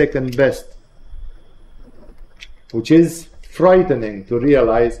us the second best. Which is frightening to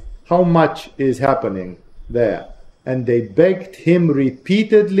realize how much is happening there. And they begged him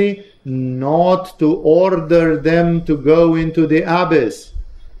repeatedly not to order them to go into the abyss.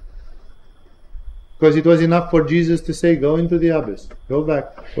 Because it was enough for Jesus to say, go into the abyss. Go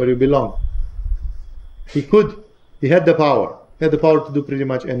back where you belong. He could. He had the power. He had the power to do pretty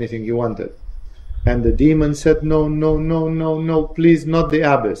much anything he wanted. And the demon said, no, no, no, no, no, please, not the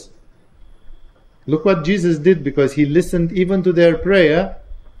abyss. Look what Jesus did, because he listened even to their prayer,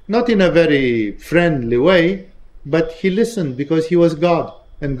 not in a very friendly way, but he listened because he was God,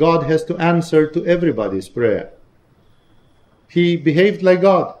 and God has to answer to everybody's prayer. He behaved like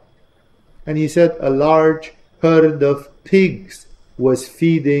God, and he said a large herd of pigs was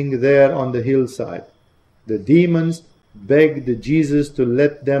feeding there on the hillside. The demons begged Jesus to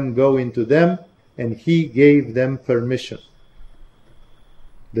let them go into them, and he gave them permission.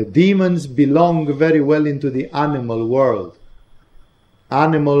 The demons belong very well into the animal world.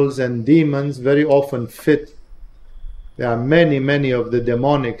 Animals and demons very often fit. There are many, many of the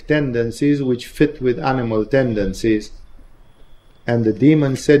demonic tendencies which fit with animal tendencies. And the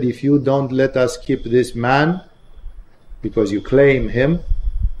demon said, if you don't let us keep this man, because you claim him,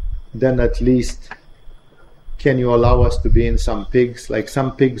 then at least can you allow us to be in some pigs? Like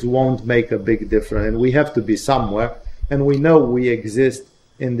some pigs won't make a big difference, and we have to be somewhere, and we know we exist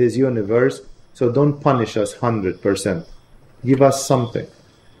in this universe, so don't punish us 100%. Give us something.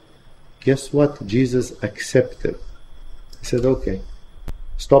 Guess what? Jesus accepted. He said, okay,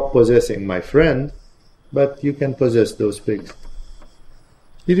 stop possessing my friend, but you can possess those pigs.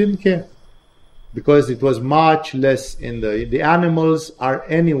 He didn't care, because it was much less in the animals are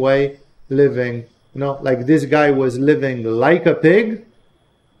anyway living, like this guy was living like a pig,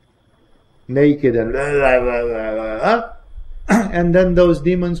 naked and and then those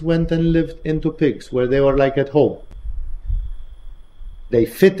demons went and lived into pigs, where they were like at home. They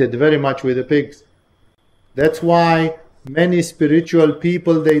fitted very much with the pigs. That's why many spiritual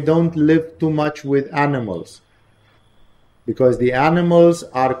people, they don't live too much with animals. Because the animals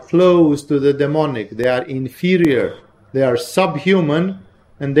are close to the demonic. They are inferior. They are subhuman,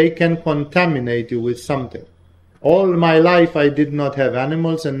 and they can contaminate you with something. All my life I did not have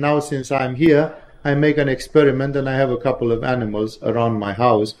animals, and now since I'm here, I make an experiment, and I have a couple of animals around my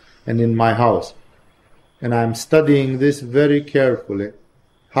house and in my house. And I'm studying this very carefully.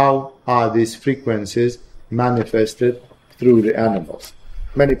 How are these frequencies manifested through the animals?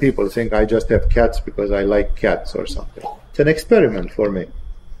 Many people think I just have cats because I like cats or something. It's an experiment for me.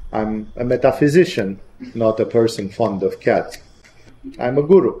 I'm a metaphysician, not a person fond of cats. I'm a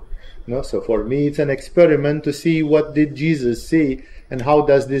guru. So for me it's an experiment to see what did Jesus see, and how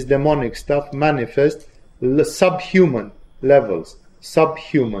does this demonic stuff manifest subhuman levels.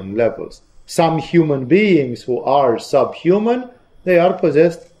 Some human beings who are subhuman they are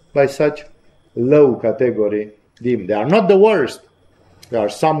possessed by such low category demons. They are not the worst. There are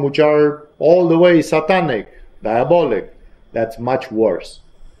some which are all the way satanic, diabolic. That's much worse.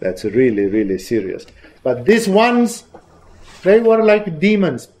 That's really, really serious. But these ones, they were like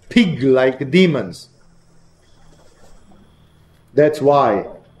demons, pig-like demons. That's why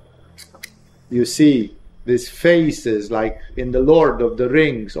you see these faces, like in the Lord of the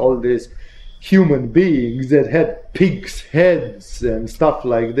Rings, all these human beings that had pigs' heads and stuff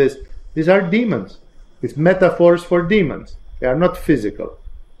like this. These are demons. It's metaphors for demons. They are not physical.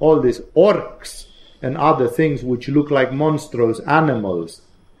 All these orcs and other things which look like monstrous animals,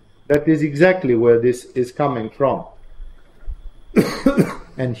 that is exactly where this is coming from.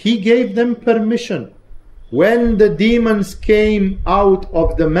 And he gave them permission. When the demons came out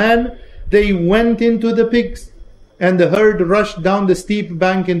of the man, they went into the pigs, and the herd rushed down the steep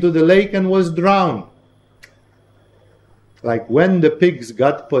bank into the lake and was drowned. Like when the pigs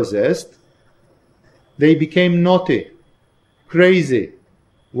got possessed, they became naughty, crazy,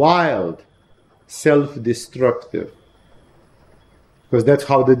 wild, self-destructive. Because that's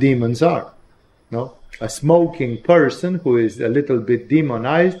how the demons are. No? A smoking person who is a little bit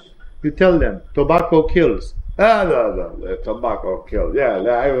demonized, you tell them, tobacco kills. Tobacco kills.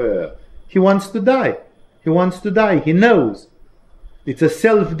 Yeah. He wants to die. He wants to die. He knows. It's a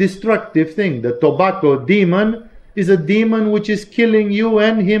self-destructive thing. The tobacco demon is a demon which is killing you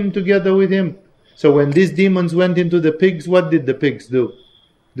and him together with him. So when these demons went into the pigs, what did the pigs do?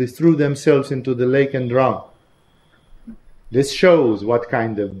 They threw themselves into the lake and drowned. This shows what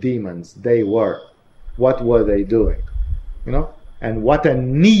kind of demons they were. What were they doing? You know? And what a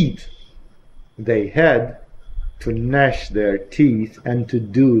need they had to gnash their teeth and to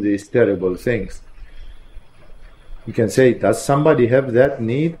do these terrible things. You can say, does somebody have that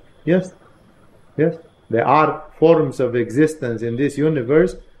need? Yes. Yes. There are forms of existence in this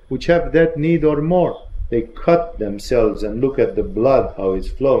universe which have that need or more. They cut themselves and look at the blood, how it's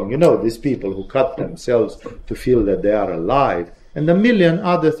flowing. You know, these people who cut themselves to feel that they are alive. And a million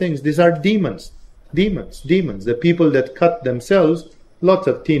other things. These are demons. Demons. The people that cut themselves, lots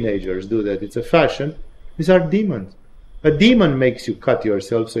of teenagers do that. It's a fashion. These are demons. A demon makes you cut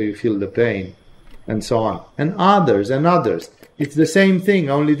yourself so you feel the pain, and so on. And others. It's the same thing,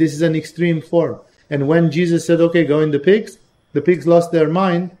 only this is an extreme form. And when Jesus said, okay, go in the pigs lost their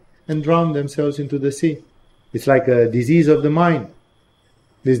mind and drowned themselves into the sea. It's like a disease of the mind.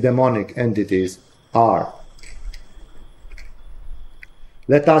 These demonic entities are.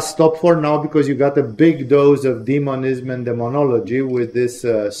 Let us stop for now, because you got a big dose of demonism and demonology with this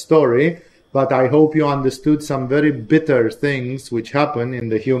story. But I hope you understood some very bitter things which happen in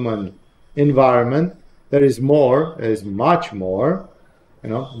the human environment. There is more, there is much more. You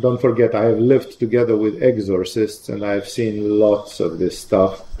know, don't forget, I have lived together with exorcists, and I have seen lots of this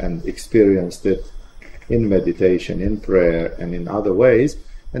stuff and experienced it in meditation, in prayer, and in other ways.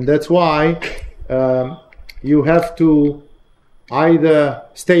 And that's why you have to either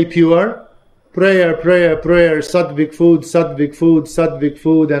stay pure, prayer, sattvic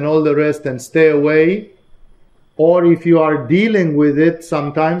food, and all the rest, and stay away. Or if you are dealing with it,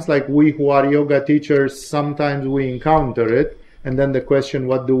 sometimes, like we who are yoga teachers, sometimes we encounter it. And then the question,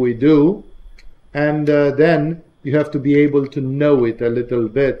 what do we do? And then you have to be able to know it a little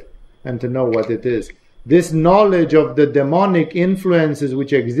bit and to know what it is. This knowledge of the demonic influences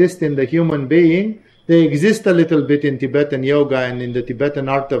which exist in the human being, they exist a little bit in Tibetan yoga and in the Tibetan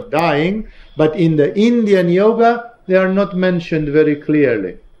art of dying, but in the Indian yoga, they are not mentioned very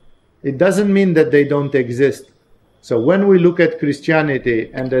clearly. It doesn't mean that they don't exist. So when we look at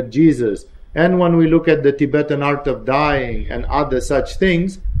Christianity and at Jesus, and when we look at the Tibetan art of dying and other such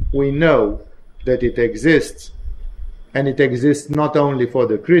things, we know that it exists. And it exists not only for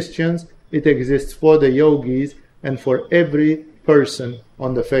the Christians, it exists for the yogis and for every person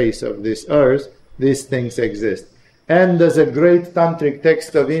on the face of this earth. These things exist. And as a great tantric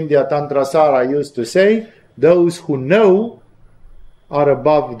text of India, Tantrasara, used to say, those who know are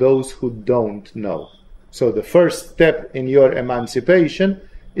above those who don't know. So the first step in your emancipation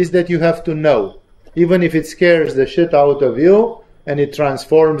is that you have to know. Even if it scares the shit out of you and it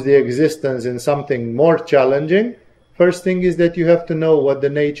transforms the existence in something more challenging, first thing is that you have to know what the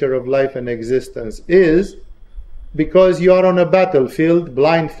nature of life and existence is, because you are on a battlefield,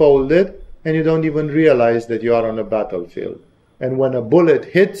 blindfolded, and you don't even realize that you are on a battlefield. And when a bullet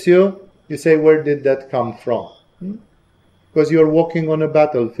hits you, you say, where did that come from? Because you're walking on a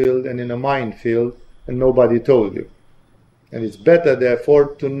battlefield and in a minefield, and nobody told you. And it's better,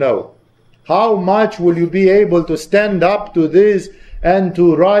 therefore, to know. How much will you be able to stand up to this and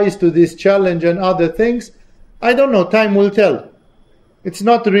to rise to this challenge and other things? I don't know. Time will tell. It's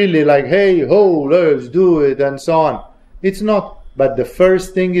not really like, hey, ho, let's do it, and so on. It's not. But the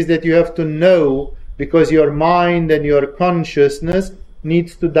first thing is that you have to know, because your mind and your consciousness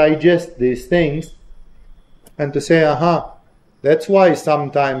needs to digest these things and to say, aha, that's why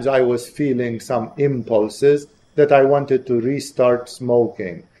sometimes I was feeling some impulses that I wanted to restart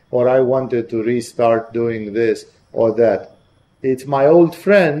smoking, or I wanted to restart doing this or that. It's my old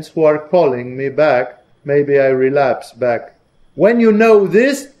friends who are calling me back. Maybe I relapse back. When you know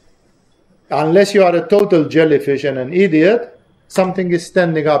this, unless you are a total jellyfish and an idiot, something is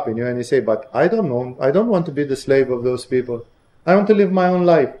standing up in you and you say, but I don't know, I don't want to be the slave of those people. I want to live my own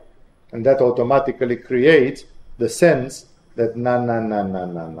life. And that automatically creates the sense that, na.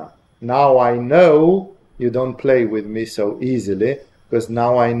 Now I know you don't play with me so easily, because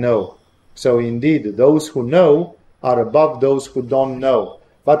now I know. So indeed, those who know are above those who don't know.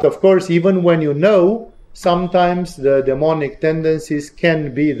 But of course, even when you know, sometimes the demonic tendencies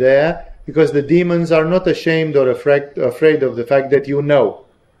can be there, because the demons are not ashamed or afraid of the fact that you know.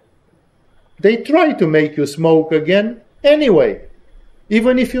 They try to make you smoke again anyway,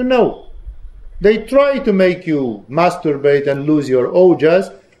 even if you know. They try to make you masturbate and lose your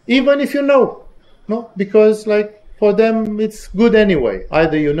ojas, even if you know. No, because for them it's good anyway.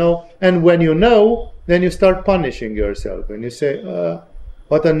 Either you know, and when you know, then you start punishing yourself, and you say,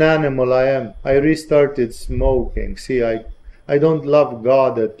 what an animal I am. I restarted smoking. See, I don't love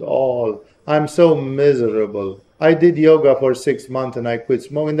God at all. I'm so miserable. I did yoga for 6 months and I quit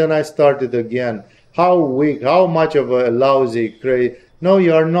smoking. Then I started again. How weak, how much of a lousy crazy. No,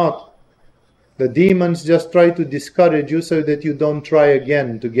 you are not. The demons just try to discourage you so that you don't try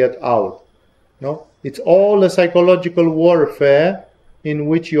again to get out. No? It's all a psychological warfare in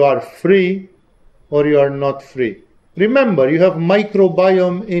which you are free or you are not free. Remember, you have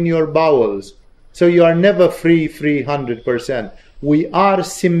microbiome in your bowels. So you are never free 100%. We are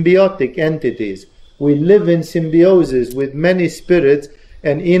symbiotic entities. We live in symbiosis with many spirits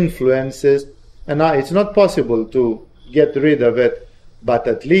and influences. And it's not possible to get rid of it. But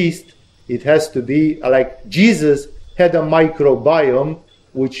at least it has to be like Jesus had a microbiome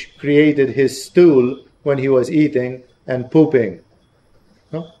which created his stool when he was eating and pooping.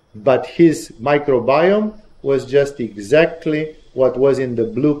 No? But his microbiome was just exactly what was in the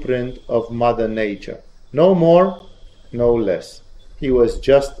blueprint of Mother Nature. No more, no less. He was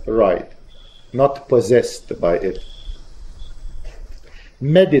just right, not possessed by it.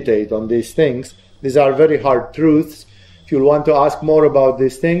 Meditate on these things. These are very hard truths. If you want to ask more about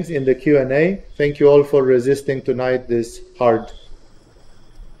these things in the Q&A, thank you all for resisting tonight this hard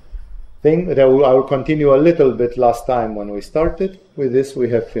thing. I will continue a little bit last time when we started. With this we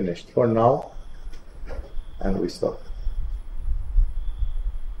have finished for now, and we stop.